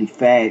Call of Duty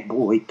Fat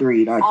Boy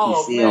 3 like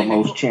you see on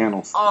most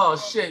channels. Oh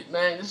shit,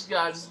 man! This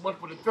guy just went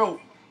for the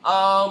throat.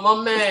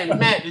 My man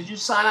Matt, did you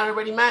sign out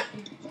already, Matt?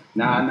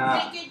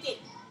 Nah.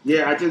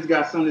 Yeah, I just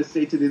got something to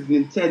say to these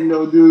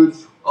Nintendo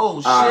dudes.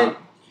 Oh shit!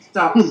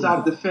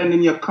 Stop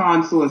defending your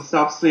console and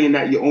stop saying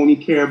that you only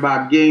care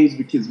about games,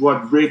 because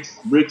what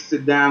breaks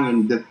it down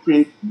and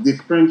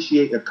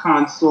differentiate a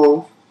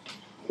console,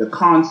 the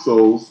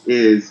consoles,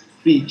 is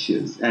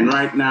features. And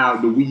right now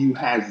the Wii U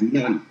has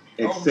none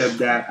except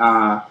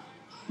that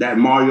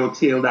Mario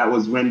tail that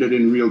was rendered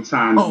in real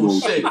time. Oh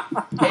shit!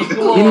 Hey,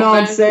 you know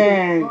what I'm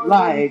saying?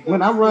 Like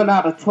when I run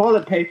out of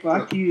toilet paper,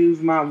 I can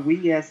use my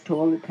Wii as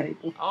toilet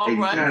paper.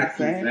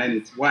 Exactly, and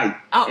it's white.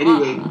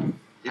 Anyway.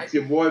 It's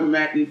your boy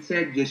Matt and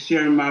Ted just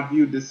sharing my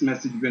view. This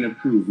message been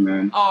approved,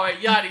 man. All right,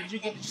 Yachty,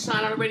 did you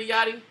sign out already,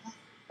 Yachty?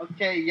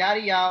 Okay,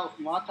 Yachty out,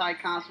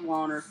 multi-console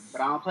owner, but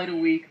I don't play the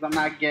Wii because I'm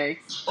not gay.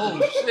 Oh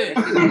shit!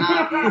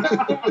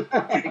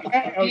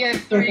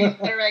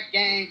 PS3, direct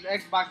games,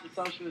 Xbox, the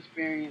social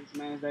experience,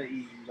 man. Is that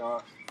easy,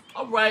 dog?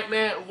 All right,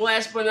 man.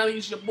 Last but not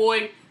least, your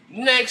boy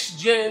Next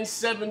Gen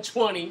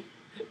 720,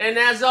 and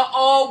as I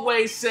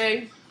always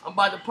say, I'm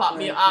about to pop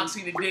me an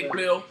oxy to Dick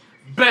Bill.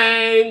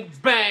 Bang,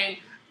 bang.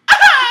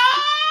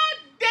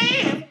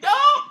 Damn,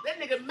 dog! That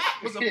nigga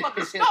Matt was a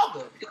fucking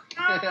stalker.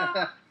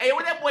 Hey,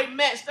 when that boy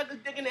Matt stuck his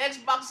dick in the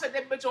Xbox and set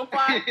that bitch on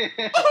fire.